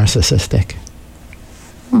pretty narcissistic.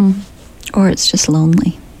 Or it's just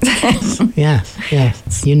lonely.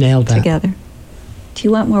 Yes. You nailed that. Together. Do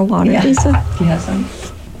you want more water, Lisa? Do you have some?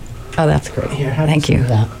 Oh, that's great. Here, Thank you.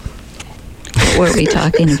 That. What were we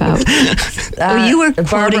talking about? You were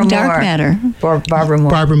quoting dark matter. Barbara Moore.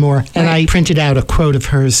 Barbara Moore. And I printed out a quote of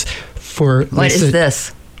hers for Lisa. What is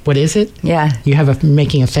this? What is it? Yeah. You have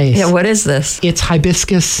making a face. Yeah, what is this? It's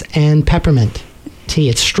hibiscus and peppermint tea.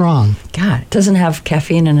 It's strong. God, it doesn't have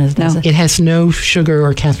caffeine in it, does it? It has no sugar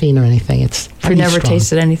or caffeine or anything. It's pretty I've never strong.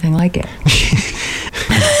 tasted anything like it.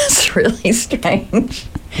 It's really strange.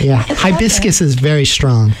 Yeah. Hibiscus is very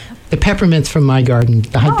strong. The peppermint's from my garden.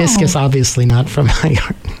 The hibiscus, obviously not from my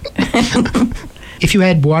garden. If you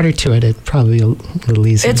add water to it, it'd probably be a little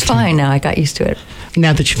easier. It's fine now. I got used to it.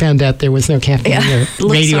 Now that you found out there was no caffeine or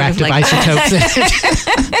radioactive isotopes in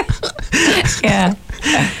it. Yeah.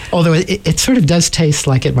 Although it sort of does taste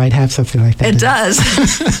like it might have something like that. It does.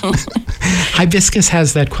 Hibiscus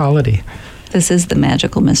has that quality. This is the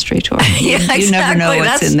magical mystery tour. Yeah, you never know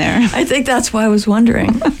what's in there. I think that's why I was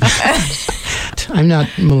wondering. I'm not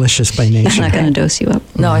malicious by nature. I'm not going to dose you up.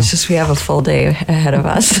 No, it's just we have a full day ahead of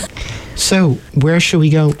us. So, where should we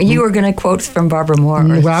go? You were going to quote from Barbara Moore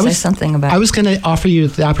or say something about I was going to offer you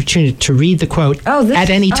the opportunity to read the quote at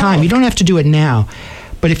any time. Oh. You don't have to do it now.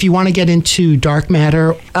 But if you want to get into dark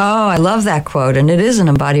matter... Oh, I love that quote, and it is an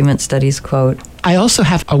embodiment studies quote. I also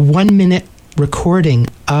have a 1-minute recording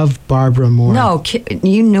of Barbara Moore. No,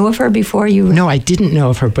 you knew of her before you... No, I didn't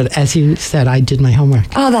know of her, but as you said, I did my homework.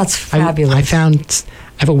 Oh, that's fabulous. I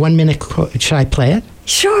have a 1-minute quote. Should I play it?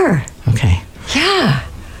 Sure. Okay. Yeah.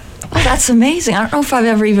 Oh, that's amazing. I don't know if I've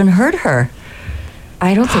ever even heard her.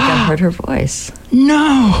 I don't think I've heard her voice.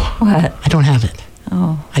 No. What? I don't have it.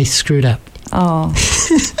 Oh. I screwed up. Oh.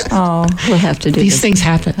 Oh. We'll have to do These things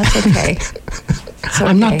happen. That's okay.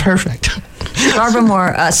 I'm not perfect. Barbara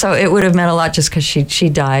Moore, so it would have meant a lot just because she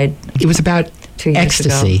died. It was about 2 years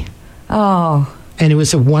ecstasy. ago. Oh. And it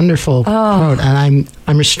was a wonderful quote, and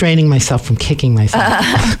I'm restraining myself from kicking myself.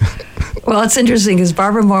 Well, it's interesting because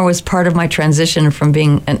Barbara Moore was part of my transition from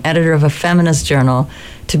being an editor of a feminist journal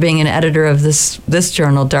to being an editor of this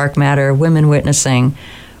journal, Dark Matter, Women Witnessing,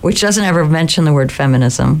 which doesn't ever mention the word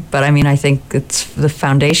feminism. But I mean, I think it's the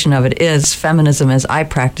foundation of it is feminism as I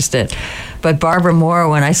practiced it. But Barbara Moore,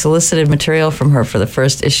 when I solicited material from her for the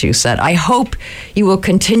first issue, said, I hope you will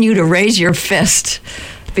continue to raise your fist,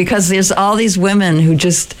 because there's all these women who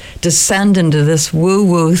just descend into this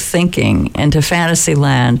woo-woo thinking, into fantasy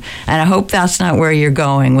land. And I hope that's not where you're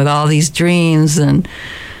going with all these dreams and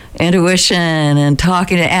intuition and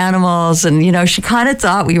talking to animals. And, you know, she kind of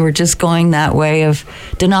thought we were just going that way of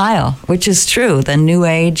denial, which is true. The New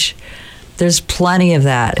Age, there's plenty of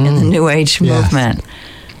that in the New Age movement.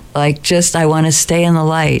 Like, just, I want to stay in the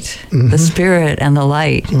light, the spirit and the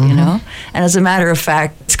light, you know? And as a matter of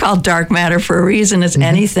fact, it's called dark matter for a reason. It's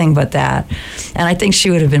anything but that. And I think she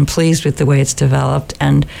would have been pleased with the way it's developed.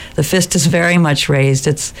 And the fist is very much raised.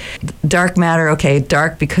 It's dark matter, okay,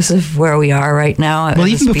 dark because of where we are right now. Well,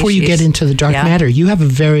 even before you get into the dark matter, you have a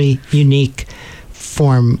very unique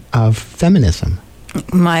form of feminism.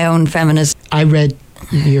 My own feminist. I read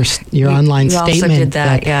your online statement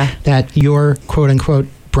that your quote-unquote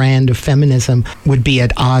brand of feminism would be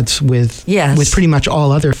at odds with pretty much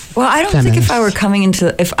all other Well, I don't feminists. think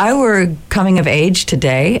if I were coming of age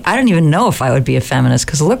today, I don't even know if I would be a feminist,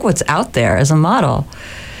 because look what's out there as a model.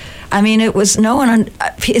 I mean,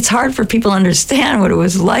 it's hard for people to understand what it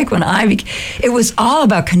was like when it was all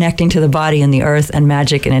about connecting to the body and the earth and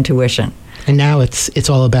magic and intuition. And now it's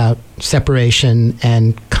all about separation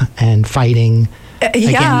and fighting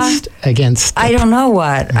against I don't know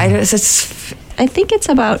what. I think it's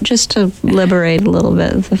about just to liberate a little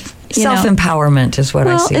bit of self-empowerment is what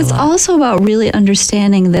I see. Well, it's also about really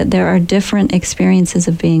understanding that there are different experiences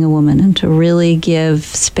of being a woman, and to really give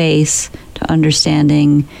space to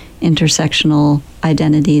understanding intersectional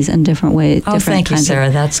identities and different ways. Oh, thank you, Sarah.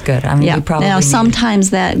 That's good. I mean, you probably now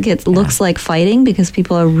sometimes that looks like fighting, because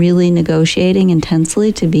people are really negotiating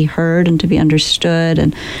intensely to be heard and to be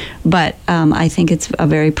understood. But I think it's a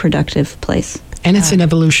very productive place. And it's an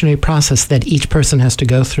evolutionary process that each person has to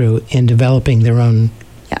go through in developing their own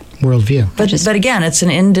worldview. But again, it's an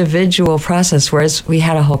individual process, whereas we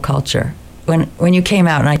had a whole culture. When you came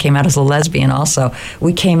out, and I came out as a lesbian also,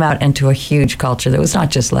 we came out into a huge culture that was not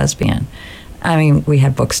just lesbian. I mean, we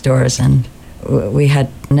had bookstores and we had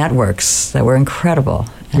networks that were incredible.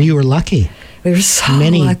 You were lucky. We were so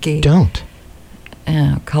lucky. Many don't.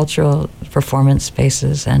 cultural performance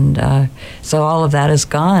spaces, and so all of that is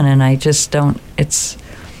gone, and I just don't.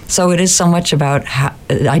 So it is so much about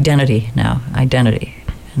identity now. Identity.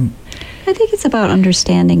 And I think it's about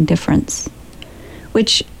understanding difference,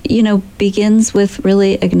 which, begins with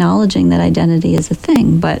really acknowledging that identity is a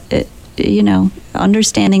thing, but,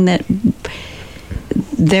 understanding that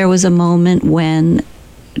there was a moment when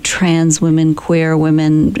trans women, queer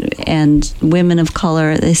women, and women of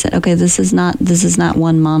color, they said, okay, this is not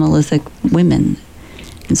one monolithic women.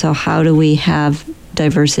 And so how do we have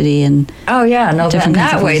diversity and in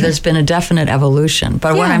that way there's been a definite evolution,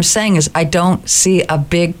 but what I'm saying is I don't see a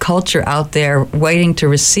big culture out there waiting to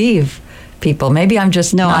receive people. Maybe I'm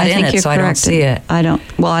just not in it, so I don't see it.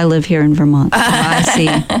 I live here in Vermont, so I see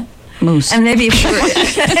moose. And maybe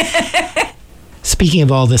Speaking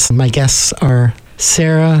of all this, my guests are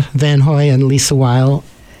Sarah Van Hoy and Lise Weil,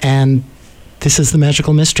 and this is the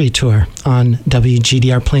Magical Mystery Tour on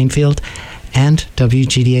WGDR Plainfield and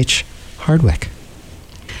WGDH Hardwick.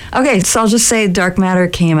 Okay, so I'll just say dark matter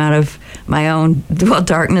came out of my own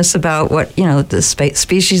darkness about the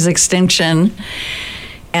species extinction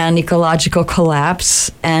and ecological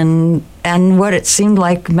collapse and what it seemed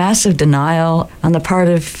like massive denial on the part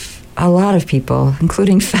of a lot of people,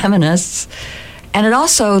 including feminists. And it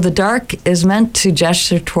also, the dark is meant to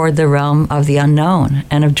gesture toward the realm of the unknown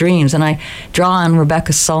and of dreams. And I draw on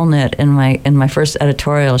Rebecca Solnit in my first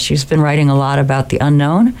editorial. She's been writing a lot about the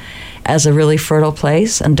unknown as a really fertile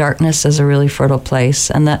place and darkness as a really fertile place,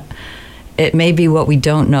 and that it may be what we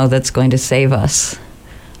don't know that's going to save us.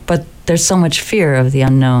 But there's so much fear of the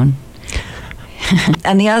unknown.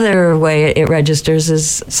 And the other way it registers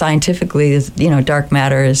is scientifically, dark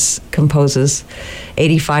matter composes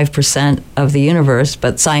 85% of the universe,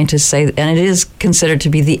 but scientists say, and it is considered to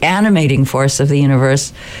be the animating force of the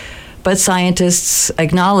universe, but scientists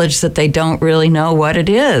acknowledge that they don't really know what it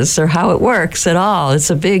is or how it works at all. It's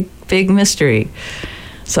a big, big mystery.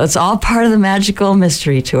 So it's all part of the Magical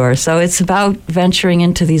Mystery Tour. So it's about venturing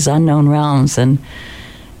into these unknown realms, and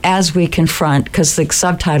as we confront, because the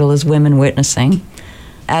subtitle is Women Witnessing,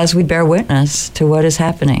 as we bear witness to what is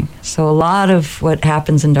happening. So a lot of what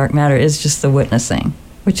happens in dark matter is just the witnessing,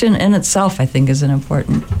 which in itself I think is an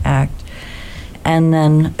important act. And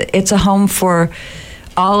then it's a home for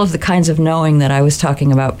all of the kinds of knowing that I was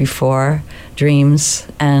talking about before, dreams,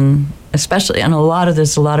 and especially, and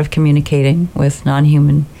there's a lot of communicating with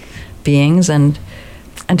non-human beings, and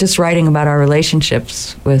just writing about our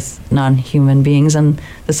relationships with non-human beings. And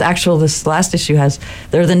this last issue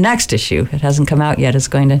the next issue, it hasn't come out yet, is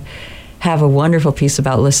going to have a wonderful piece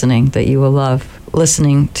about listening that you will love.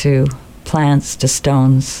 Listening to plants, to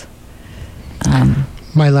stones.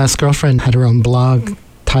 My last girlfriend had her own blog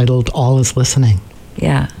titled All is Listening.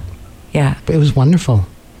 Yeah. It was wonderful.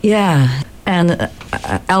 Yeah. And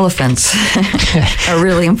elephants are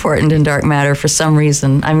really important in dark matter for some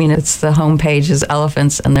reason. I mean, it's the homepage is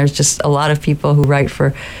elephants, and there's just a lot of people who write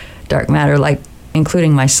for dark matter, like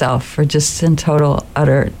including myself, are just in total,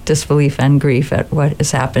 utter disbelief and grief at what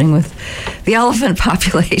is happening with the elephant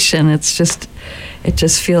population. It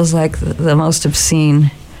just feels like the most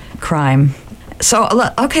obscene crime. So,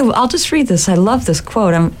 okay, well, I'll just read this. I love this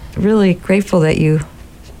quote. I'm really grateful that you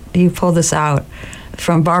pulled this out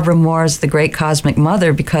from Barbara Moore's The Great Cosmic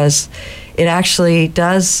Mother, because it actually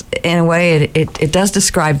does, in a way, it does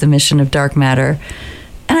describe the mission of dark matter.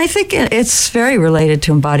 And I think it's very related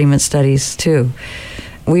to embodiment studies, too.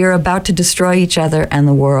 We are about to destroy each other and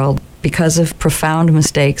the world because of profound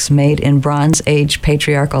mistakes made in Bronze Age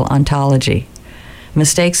patriarchal ontology.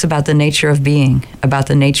 Mistakes about the nature of being, about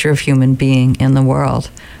the nature of human being in the world,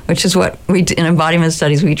 which is what we do in embodiment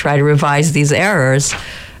studies. We try to revise these errors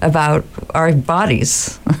about our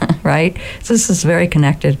bodies, right? So this is very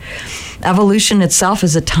connected. Evolution itself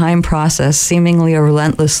is a time process, seemingly a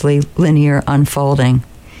relentlessly linear unfolding.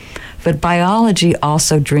 But biology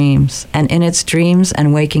also dreams, and in its dreams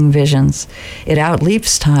and waking visions, it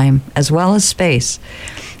outleaps time as well as space.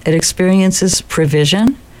 It experiences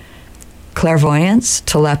prevision, clairvoyance,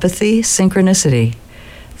 telepathy, synchronicity.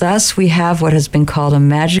 Thus, we have what has been called a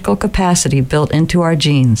magical capacity built into our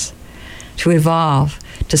genes. To evolve,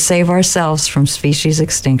 to save ourselves from species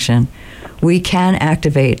extinction, we can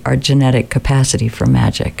activate our genetic capacity for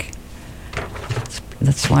magic.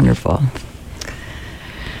 That's wonderful.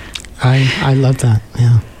 I love that,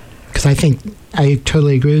 yeah. Because I think I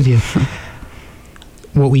totally agree with you.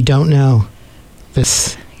 What we don't know,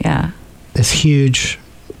 this huge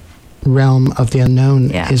realm of the unknown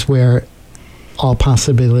is where all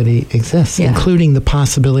possibility exists, including the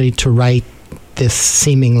possibility to write this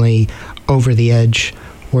seemingly over-the-edge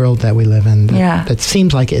world that we live in. That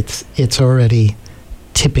seems like it's already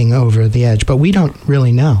tipping over the edge. But we don't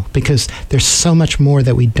really know, because there's so much more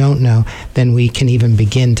that we don't know than we can even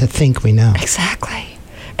begin to think we know. Exactly.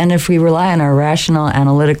 And if we rely on our rational,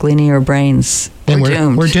 analytic, linear brains, Then we're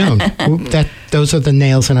doomed. We're doomed. Those are the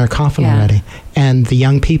nails in our coffin already. And the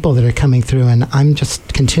young people that are coming through, and I'm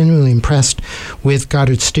just continually impressed with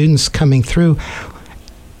Goddard students coming through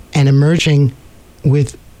and emerging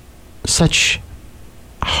with such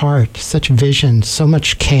heart, such vision, so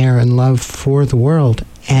much care and love for the world,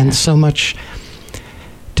 and so much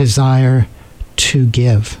desire to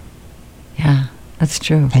give. Yeah, that's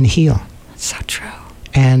true. And heal. That's so true.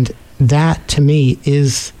 And that, to me,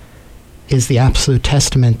 is the absolute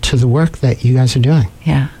testament to the work that you guys are doing.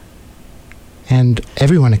 Yeah. And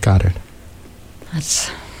everyone at Goddard.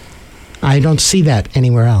 I don't see that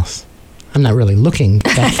anywhere else. I'm not really looking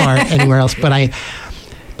that far anywhere else, but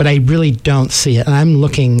I really don't see it. And I'm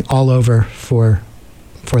looking all over for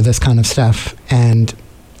this kind of stuff, and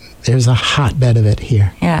there's a hotbed of it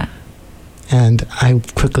here. Yeah. And I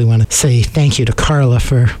quickly want to say thank you to Carla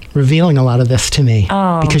for revealing a lot of this to me.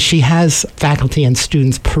 Oh. Because she has faculty and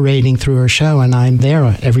students parading through her show, and I'm there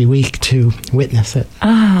every week to witness it.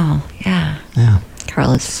 Oh, yeah. Yeah.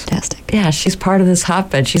 Carla's fantastic. Yeah, she's part of this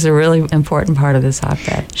hotbed. She's a really important part of this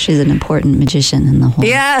hotbed. She's an important magician in the whole.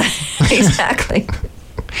 Yeah, exactly.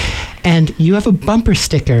 And you have a bumper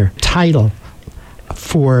sticker title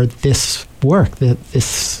for this work,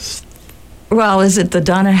 this... Well, is it the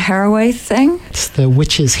Donna Haraway thing? It's the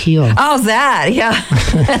Witch's Heel. Oh, that, yeah.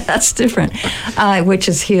 That's different.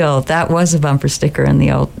 Witch's Heel, that was a bumper sticker in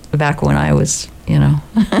the back when I was, Yeah,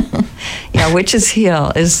 Witch's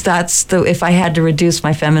Heel if I had to reduce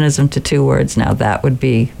my feminism to 2 words now, that would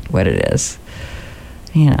be what it is.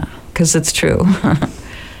 Because it's true.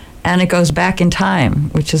 And it goes back in time,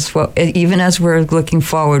 which is what, even as we're looking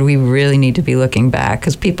forward, we really need to be looking back,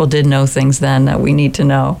 because people did know things then that we need to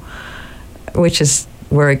know. Which is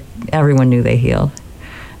where everyone knew they healed,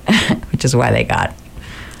 which is why they got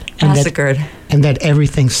massacred. And that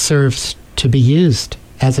everything serves to be used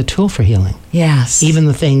as a tool for healing. Yes. Even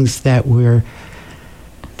the things that are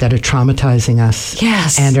traumatizing us.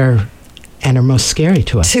 Yes. And are most scary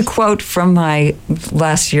to us. To quote from my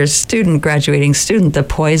last year's graduating student, the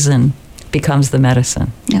poison becomes the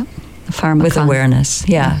medicine. Yep. The pharmacon. With awareness.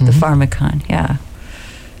 Yeah, the pharmacon. Yeah.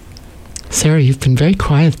 Sarah, you've been very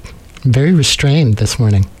quiet. Very restrained this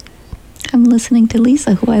morning. I'm listening to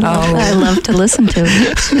Lisa, who I love to listen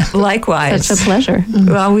to. Likewise. It's a pleasure.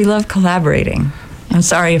 Well, we love collaborating. I'm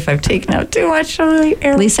sorry if I've taken out too much of the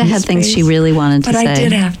air. Lisa had things she really wanted to say. But I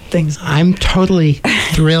did have things. I'm totally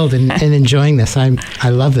thrilled and enjoying this. I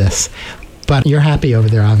love this. But you're happy over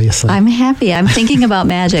there, obviously. I'm happy. I'm thinking about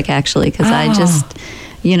magic, actually, because I just...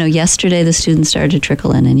 yesterday the students started to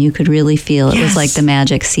trickle in, and you could really feel it was like the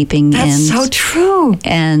magic seeping in. That's so true.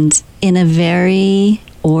 And in a very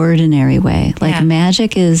ordinary way. Like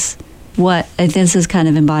magic is this is kind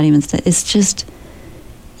of embodiment. It's just,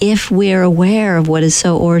 if we're aware of what is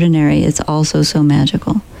so ordinary, it's also so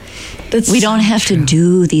magical. We don't have to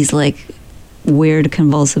do these weird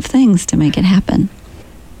convulsive things to make it happen.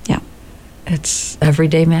 Yeah. It's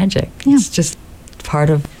everyday magic. Yeah. It's just part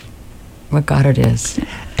of what Goddard is.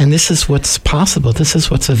 And this is what's possible. This is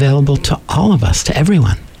what's available to all of us, to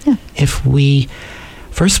everyone. Yeah.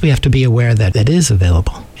 First we have to be aware that it is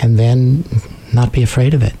available, and then not be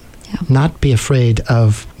afraid of it. Yeah. Not be afraid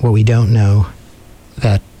of what we don't know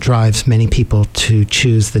that drives many people to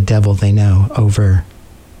choose the devil they know over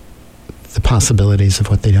the possibilities of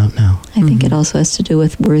what they don't know. I think it also has to do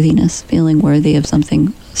with worthiness, feeling worthy of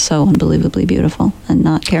something so unbelievably beautiful and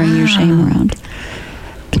not carrying your shame around.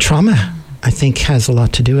 And trauma, I think, has a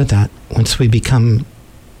lot to do with that. Once we become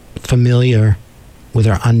familiar with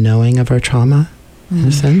our unknowing of our trauma, in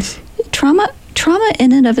a sense. Trauma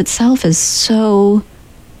in and of itself is so...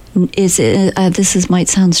 might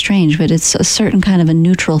sound strange, but it's a certain kind of a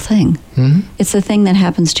neutral thing. Mm-hmm. It's a thing that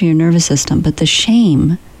happens to your nervous system, but the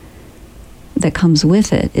shame that comes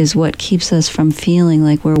with it is what keeps us from feeling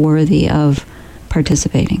like we're worthy of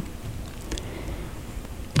participating.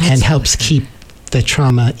 And helps keep the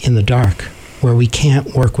trauma in the dark, where we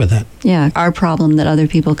can't work with it. Yeah, our problem that other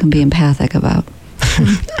people can be empathic about.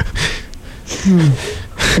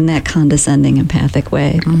 In that condescending, empathic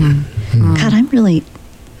way. Mm-hmm. God,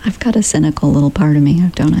 I've got a cynical little part of me,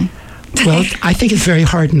 don't I? Well, I think it's very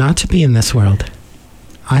hard not to be in this world.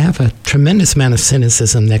 I have a tremendous amount of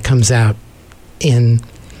cynicism that comes out in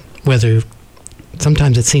whether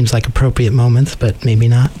sometimes it seems like appropriate moments, but maybe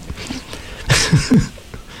not.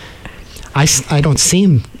 I don't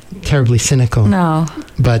seem terribly cynical. No.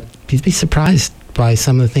 But you'd be surprised by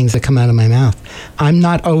some of the things that come out of my mouth. I'm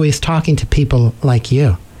not always talking to people like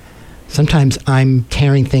you. Sometimes I'm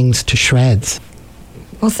tearing things to shreds.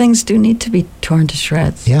 Well, things do need to be torn to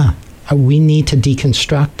shreds. Yeah. We need to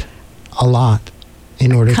deconstruct a lot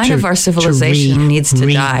in order kind of our civilization needs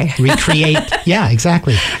to die. Recreate. Yeah,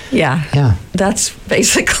 exactly. Yeah. That's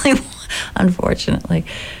basically, unfortunately,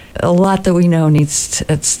 a lot that we know needs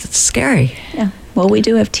to, it's scary. Yeah. Well, we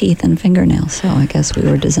do have teeth and fingernails, so I guess we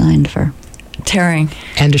were designed for tearing.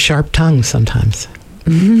 And a sharp tongue sometimes.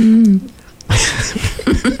 Mm-hmm.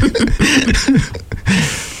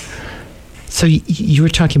 So you were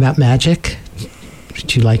talking about magic.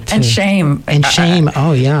 Would you like to? And shame. And shame.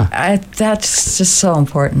 Oh, yeah. That's just so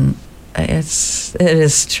important. It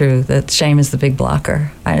is true that shame is the big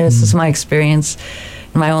blocker. This is my experience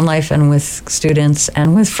in my own life and with students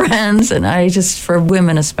and with friends, and for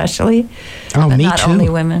women especially. Oh, me not too. Not only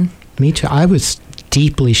women. Me too. I was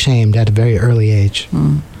deeply shamed at a very early age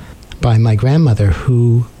by my grandmother,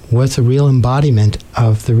 who was a real embodiment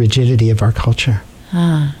of the rigidity of our culture.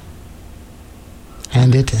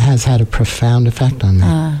 And it has had a profound effect on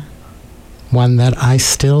me. One that I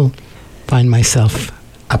still find myself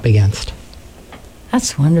up against.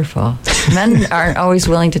 That's wonderful. Men aren't always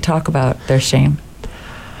willing to talk about their shame.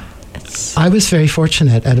 I was very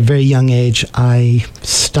fortunate. At a very young age, I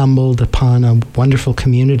stumbled upon a wonderful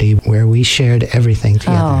community where we shared everything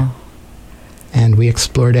together. Oh. And we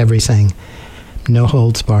explored everything. No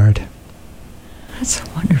holds barred. That's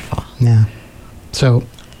wonderful. Yeah. So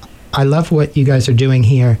I love what you guys are doing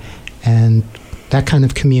here, and that kind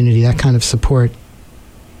of community, that kind of support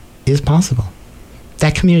is possible.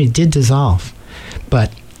 That community did dissolve,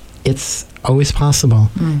 but it's always possible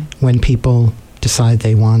when people decide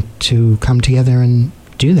they want to come together and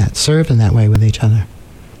do that, serve in that way with each other.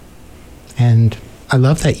 And I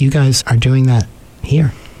love that you guys are doing that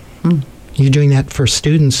here. You're doing that for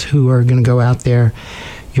students who are going to go out there.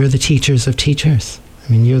 You're the teachers of teachers.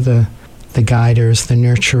 I mean, you're the guiders, the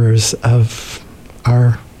nurturers of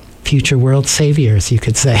our future world saviors, you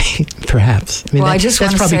could say, perhaps. I mean, that's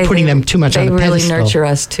probably putting them too much on a pedestal. They really nurture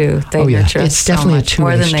us, too. They nurture us it's definitely so much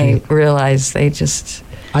more than they realize.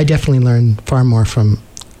 I definitely learn far more from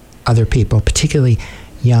other people, particularly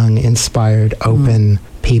young, inspired, open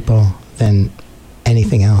people, than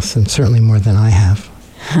anything else, and certainly more than I have.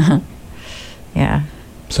 Yeah.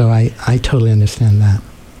 So I totally understand that.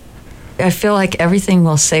 I feel like everything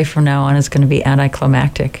we'll say from now on is going to be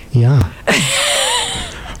anticlimactic. Yeah.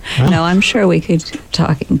 No, I'm sure we could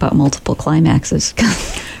talk about multiple climaxes.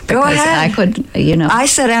 Go ahead. I could, I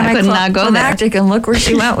said anticlimactic, and look where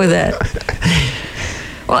she went with it.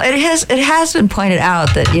 Well, it has been pointed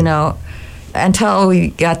out that, until we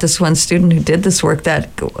got this one student who did this work, that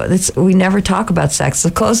we never talk about sex.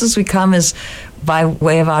 The closest we come is by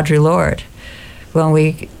way of Audre Lorde. When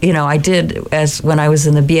I did, when I was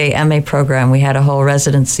in the BA MA program, we had a whole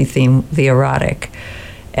residency theme, the erotic.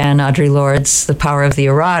 And Audre Lorde's The Power of the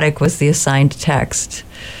Erotic was the assigned text.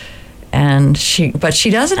 But she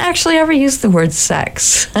doesn't actually ever use the word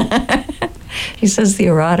sex. She says the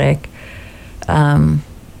erotic.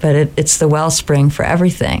 But it's the wellspring for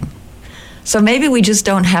everything. So maybe we just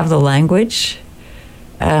don't have the language.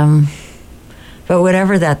 But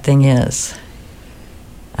whatever that thing is.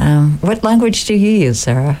 What language do you use,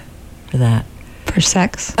 Sarah, for that? For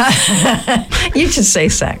sex? You just say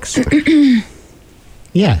sex.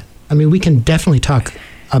 Yeah. I mean, we can definitely talk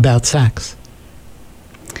about sex.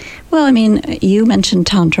 Well, I mean, you mentioned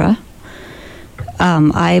Tantra.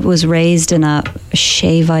 I was raised in a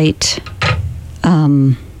Shaivite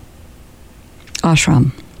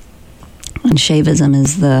ashram. And Shaivism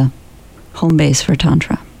is the home base for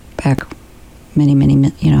Tantra back many,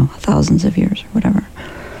 thousands of years or whatever.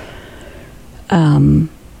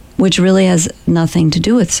 Which really has nothing to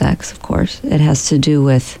do with sex, of course. It has to do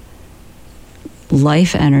with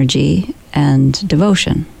life energy and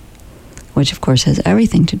devotion, which, of course, has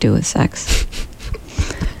everything to do with sex.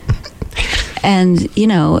 And,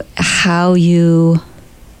 how you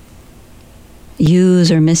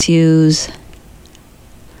use or misuse.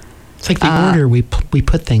 It's like the order we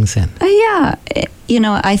put things in. Yeah.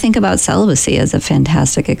 I think about celibacy as a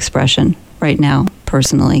fantastic expression right now,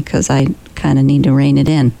 personally, because I kind of need to rein it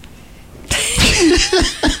in.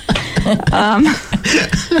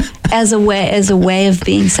 As a way of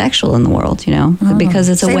being sexual in the world, because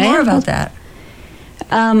it's a way. Say more about that.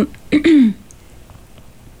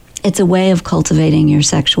 It's a way of cultivating your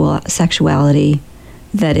sexuality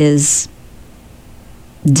that is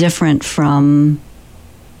different from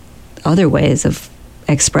other ways of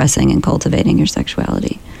expressing and cultivating your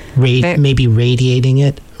sexuality. Maybe radiating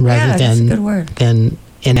it rather that's a good word. than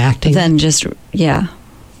enacting. Than just yeah,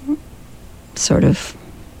 sort of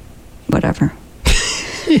whatever.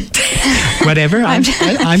 Whatever.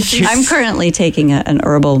 I'm currently taking an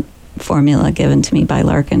herbal formula given to me by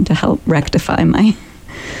Larkin to help rectify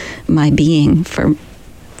my being from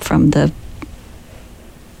the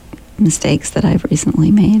mistakes that I've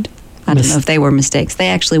recently made. I don't know if they were mistakes. They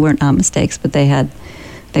actually weren't mistakes, but they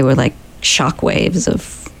were like shock waves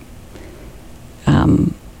of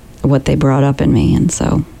what they brought up in me. And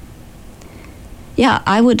so, yeah,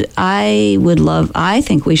 I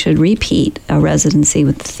think we should repeat a residency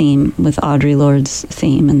with the theme, with Audre Lorde's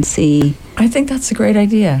theme, and see. I think that's a great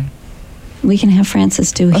idea. We can have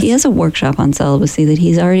Francis do. He has a workshop on celibacy that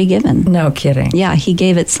he's already given. No kidding. Yeah, he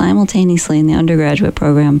gave it simultaneously in the undergraduate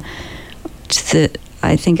program.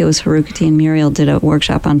 I think it was Harukati and Muriel did a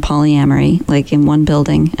workshop on polyamory, like in one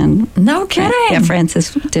building. And no kidding. Yeah,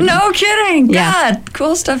 Francis did. No kidding. Yeah. God,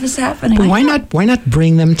 cool stuff is happening. But why not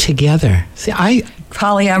bring them together? See,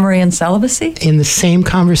 polyamory and celibacy in the same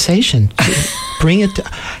conversation. Bring it.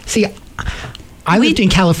 See, I lived in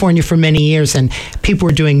California for many years, and people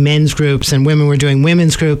were doing men's groups and women were doing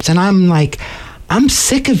women's groups, and I'm like, I'm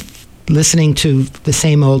sick of listening to the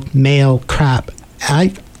same old male crap.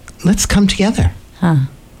 Let's come together. Huh.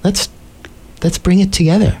 Let's bring it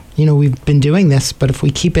together. You know, we've been doing this, but if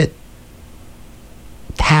we keep it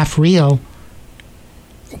half real,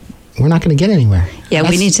 we're not going to get anywhere. Yeah,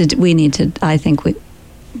 we need to. I think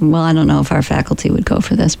well, I don't know if our faculty would go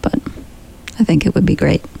for this, but I think it would be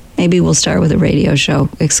great. Maybe we'll start with a radio show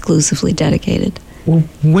exclusively dedicated. Well,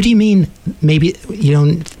 what do you mean? Maybe you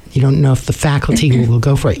don't know if the faculty will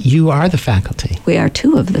go for it. You are the faculty. We are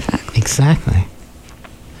two of the faculty. Exactly.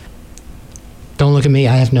 Don't look at me.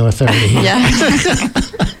 I have no authority. Yeah.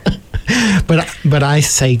 But I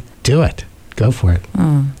say do it. Go for it.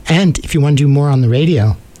 Mm. And if you want to do more on the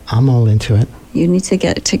radio, I'm all into it. You need to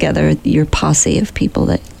get together your posse of people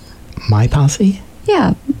that... My posse?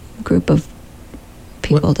 Yeah, a group of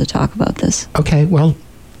people to talk about this. Okay, well,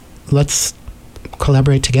 let's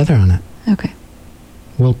collaborate together on it. Okay.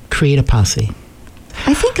 We'll create a posse.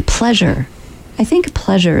 I think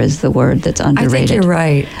pleasure is the word that's underrated. I think you're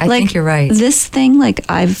right. I think you're right. This thing,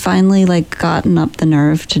 I've finally gotten up the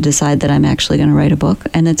nerve to decide that I'm actually going to write a book,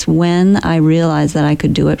 and it's when I realized that I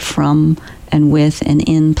could do it from and with and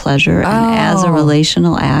in pleasure and as a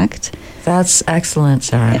relational act. That's excellent,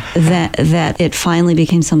 Sarah. That it finally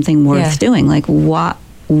became something worth doing.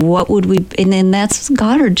 What would we? And then that's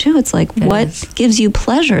Goddard too. It's what gives you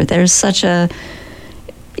pleasure? There's such a.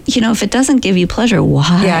 If it doesn't give you pleasure,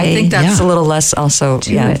 why? Yeah, I think that's a little less also,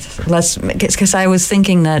 less, because I was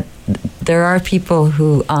thinking that there are people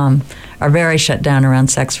who are very shut down around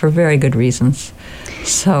sex for very good reasons.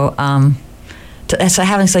 So, so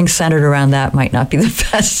having something centered around that might not be the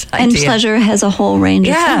best idea. And pleasure has a whole range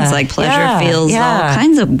of things. Pleasure feels all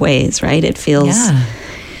kinds of ways, right? It feels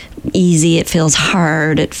easy, it feels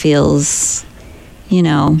hard, it feels,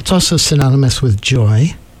 It's also synonymous with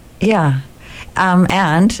joy. Yeah.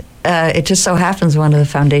 And it just so happens one of the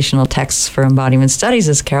foundational texts for embodiment studies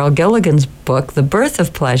is Carol Gilligan's book, The Birth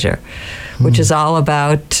of Pleasure, which is all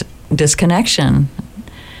about disconnection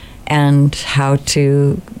and how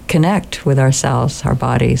to connect with ourselves, our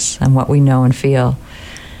bodies, and what we know and feel.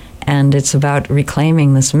 And it's about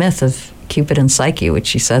reclaiming this myth of Cupid and Psyche, which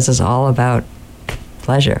she says is all about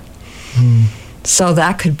pleasure. So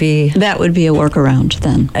that would be a workaround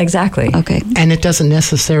then. Exactly. Okay. And it doesn't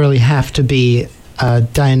necessarily have to be a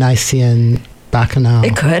Dionysian bacchanal.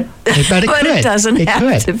 It could. But it could. It doesn't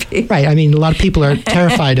have to be. Right. I mean, a lot of people are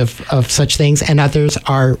terrified of such things, and others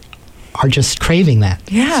are just craving that.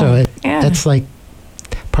 Yeah. So that's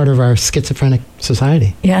part of our schizophrenic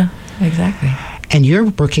society. Yeah, exactly. And you're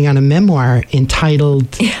working on a memoir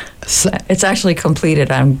entitled... Yeah. It's actually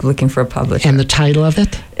completed. I'm looking for a publisher. And the title of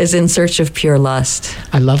it? Is In Search of Pure Lust.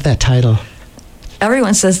 I love that title.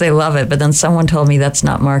 Everyone says they love it, but then someone told me that's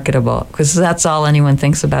not marketable, because that's all anyone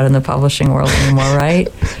thinks about in the publishing world anymore, right?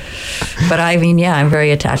 But I mean, I'm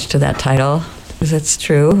very attached to that title, because it's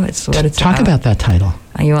true. It's what it's Talk about that title.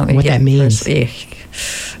 You want me what to that means?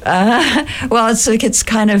 Well, it's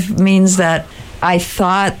kind of means that I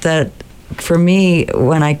thought that for me,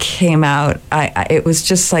 when I came out, it was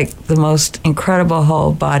just the most incredible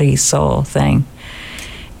whole body, soul thing.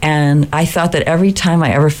 And I thought that every time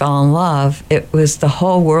I ever fell in love, it was the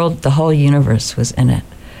whole world, the whole universe was in it.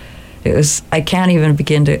 It was, I can't even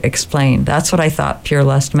begin to explain. That's what I thought pure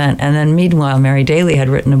lust meant. And then meanwhile, Mary Daly had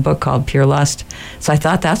written a book called Pure Lust. So I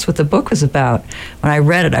thought that's what the book was about. When I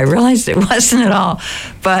read it, I realized it wasn't at all.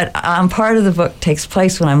 But part of the book takes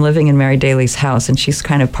place when I'm living in Mary Daly's house, and she's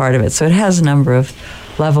kind of part of it. So it has a number of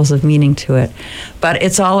levels of meaning to it. But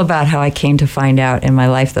it's all about how I came to find out in my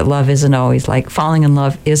life that love isn't always like, falling in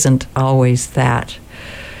love isn't always that.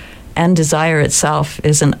 And desire itself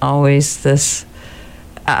isn't always this.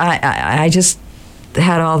 I just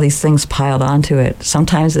had all these things piled onto it.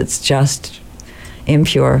 Sometimes it's just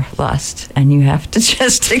impure lust, and you have to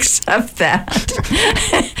just accept that.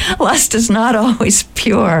 Lust is not always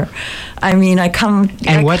pure. I mean, I kind of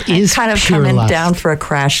coming lust? Down for a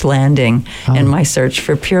crash landing in my search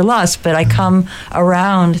for pure lust, but I come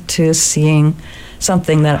around to seeing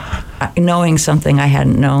something knowing something I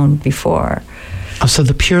hadn't known before. Oh, so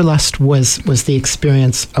the pure lust was the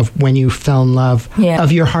experience of when you fell in love,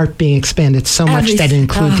 of your heart being expanded so much that it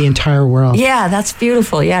included the entire world. Yeah, that's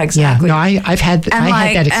beautiful. Yeah, exactly. Yeah, no, I've had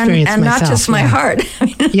that experience and myself. And not just my heart.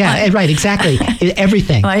 Yeah, right, exactly.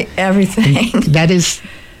 Everything. Everything. And that is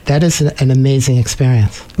an amazing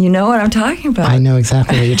experience. You know what I'm talking about. I know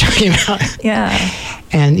exactly what you're talking about. Yeah.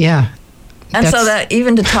 And yeah. And so that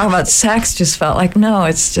even to talk about sex just felt like, no,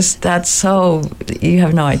 it's just, that's so, you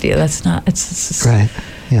have no idea. That's not, it's just right.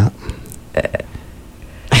 Yeah.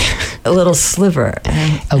 A little sliver.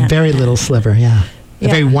 A very little sliver, yeah. A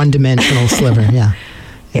very one-dimensional sliver, yeah.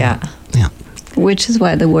 Yeah. Yeah. Which is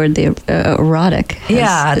why the word erotic.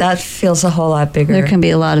 That feels a whole lot bigger. There can be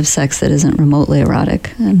a lot of sex that isn't remotely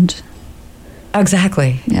erotic. And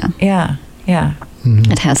exactly. Yeah. Yeah. Yeah.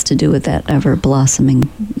 It has to do with that ever-blossoming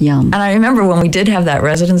yum. And I remember when we did have that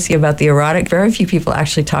residency about the erotic, very few people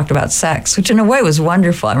actually talked about sex, which in a way was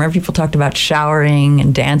wonderful. I remember people talked about showering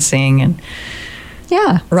and dancing and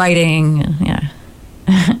writing.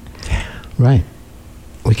 And, right.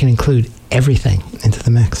 We can include everything into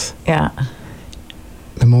the mix. Yeah.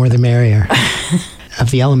 The more the merrier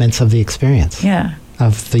of the elements of the experience. Yeah.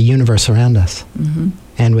 Of the universe around us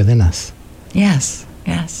and within us. Yes.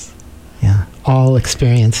 Yes. Yeah, all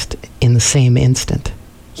experienced in the same instant.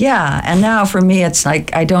 Yeah, and now for me, it's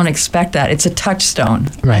like I don't expect that. It's a touchstone.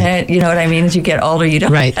 Right. You know what I mean? As you get older, you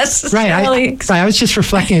don't right. necessarily... Right. I was just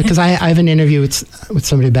reflecting, because I have an interview with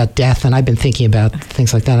somebody about death, and I've been thinking about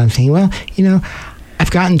things like that. I'm thinking, well,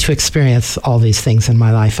 I've gotten to experience all these things in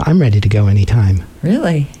my life. I'm ready to go anytime.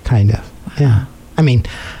 Really? Kind of, wow. Yeah. I mean,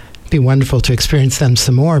 it'd be wonderful to experience them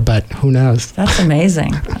some more, but who knows? That's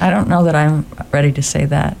amazing. I don't know that I'm ready to say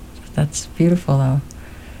that. That's beautiful, though.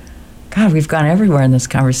 God, we've gone everywhere in this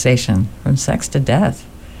conversation, from sex to death.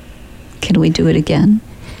 Can we do it again?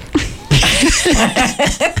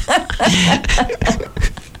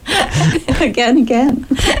 Again.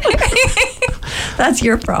 That's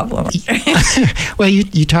your problem. Well,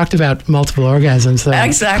 you talked about multiple orgasms,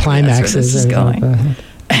 exactly. climaxes. That's where this is going.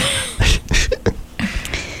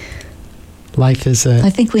 Life is I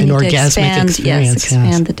think we an need to orgasmic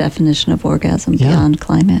expand the definition of orgasm beyond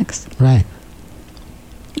climax. Right.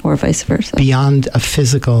 Or vice versa. Beyond a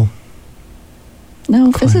physical.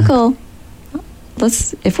 No, physical.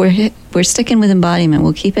 If we're sticking with embodiment,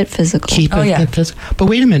 we'll keep it physical. Keep it physical. But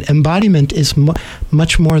wait a minute, embodiment is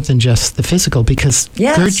much more than just the physical, because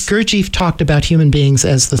Gurdjieff talked about human beings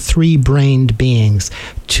as the three-brained beings,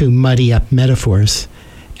 to muddy up metaphors,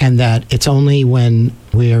 and that it's only when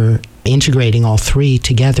we're integrating all three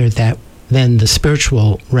together that then the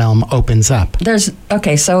spiritual realm opens up.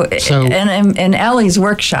 So in Ellie's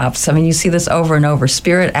workshops, I mean, you see this over and over,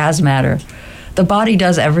 spirit as matter. The body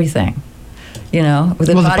does everything. The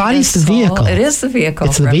body's the vehicle. It is the vehicle.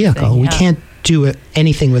 It's the vehicle. We can't do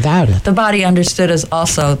anything without it. The body understood as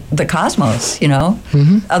also the cosmos,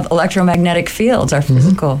 electromagnetic fields are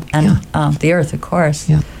physical, and the earth, of course.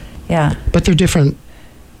 Yeah. But they're different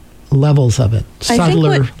levels of it.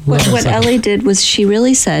 Subtler I think what Ellie did was she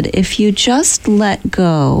really said, if you just let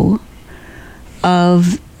go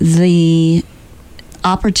of the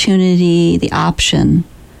opportunity, the option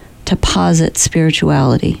to posit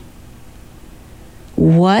spirituality,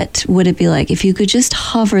 what would it be like if you could just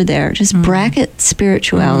hover there, just bracket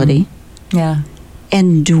spirituality,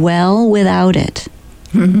 and dwell without it,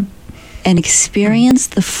 and experience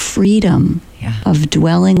the freedom of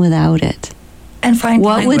dwelling without it? And find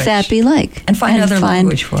what language. would that be like? And find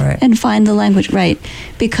language for it. And find the language, right.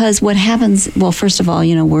 Because what happens, well, first of all,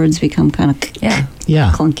 words become kind of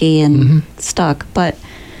clunky and stuck. But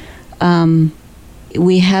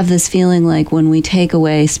we have this feeling like when we take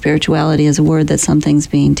away spirituality as a word, that something's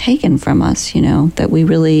being taken from us, that we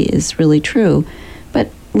really is really true. But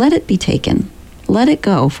let it be taken. Let it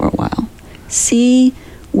go for a while. See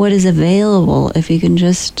what is available if you can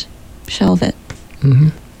just shelve it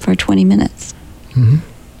for 20 minutes. And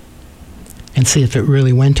see if it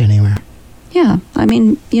really went anywhere. Yeah. I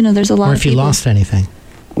mean, there's a lot of Or if you lost anything.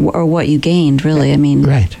 Or what you gained, really. I mean.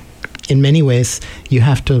 Right. in many ways, you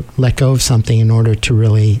have to let go of something in order to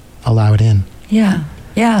really allow it in. Yeah,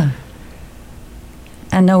 yeah.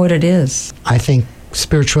 And know what it is. I think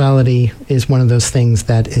spirituality is one of those things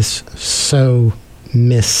that is so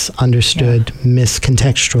misunderstood,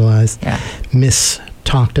 miscontextualized,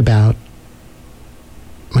 mistalked about,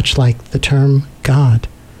 much like the term God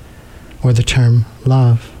or the term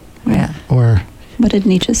love. Yeah. Or what did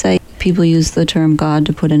Nietzsche say? People use the term God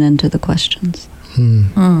to put an end to the questions.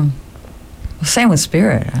 Well, same with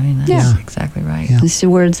spirit. I mean, that's exactly right. Yeah. It's the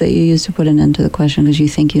words that you use to put an end to the question because you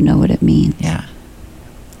think you know what it means. Yeah.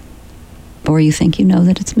 Or you think you know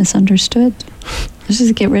that it's misunderstood. Let's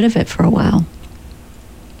just get rid of it for a while.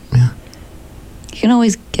 Yeah. You can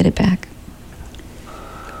always get it back.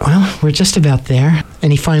 Well, we're just about there.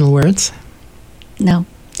 Any final words? No.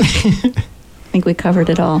 I think we covered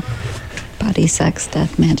it all. Body, sex,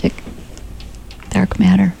 death, magic, dark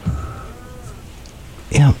matter.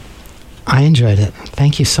 Yeah. I enjoyed it.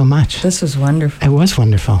 Thank you so much. This was wonderful. It was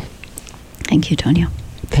wonderful. Thank you, Tonio.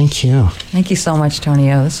 Thank you. Thank you so much,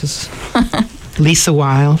 Tonio. This was... Lise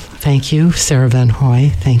Weil, thank you. Sarah Van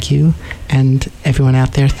Hoy, thank you. And everyone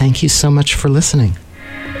out there, thank you so much for listening.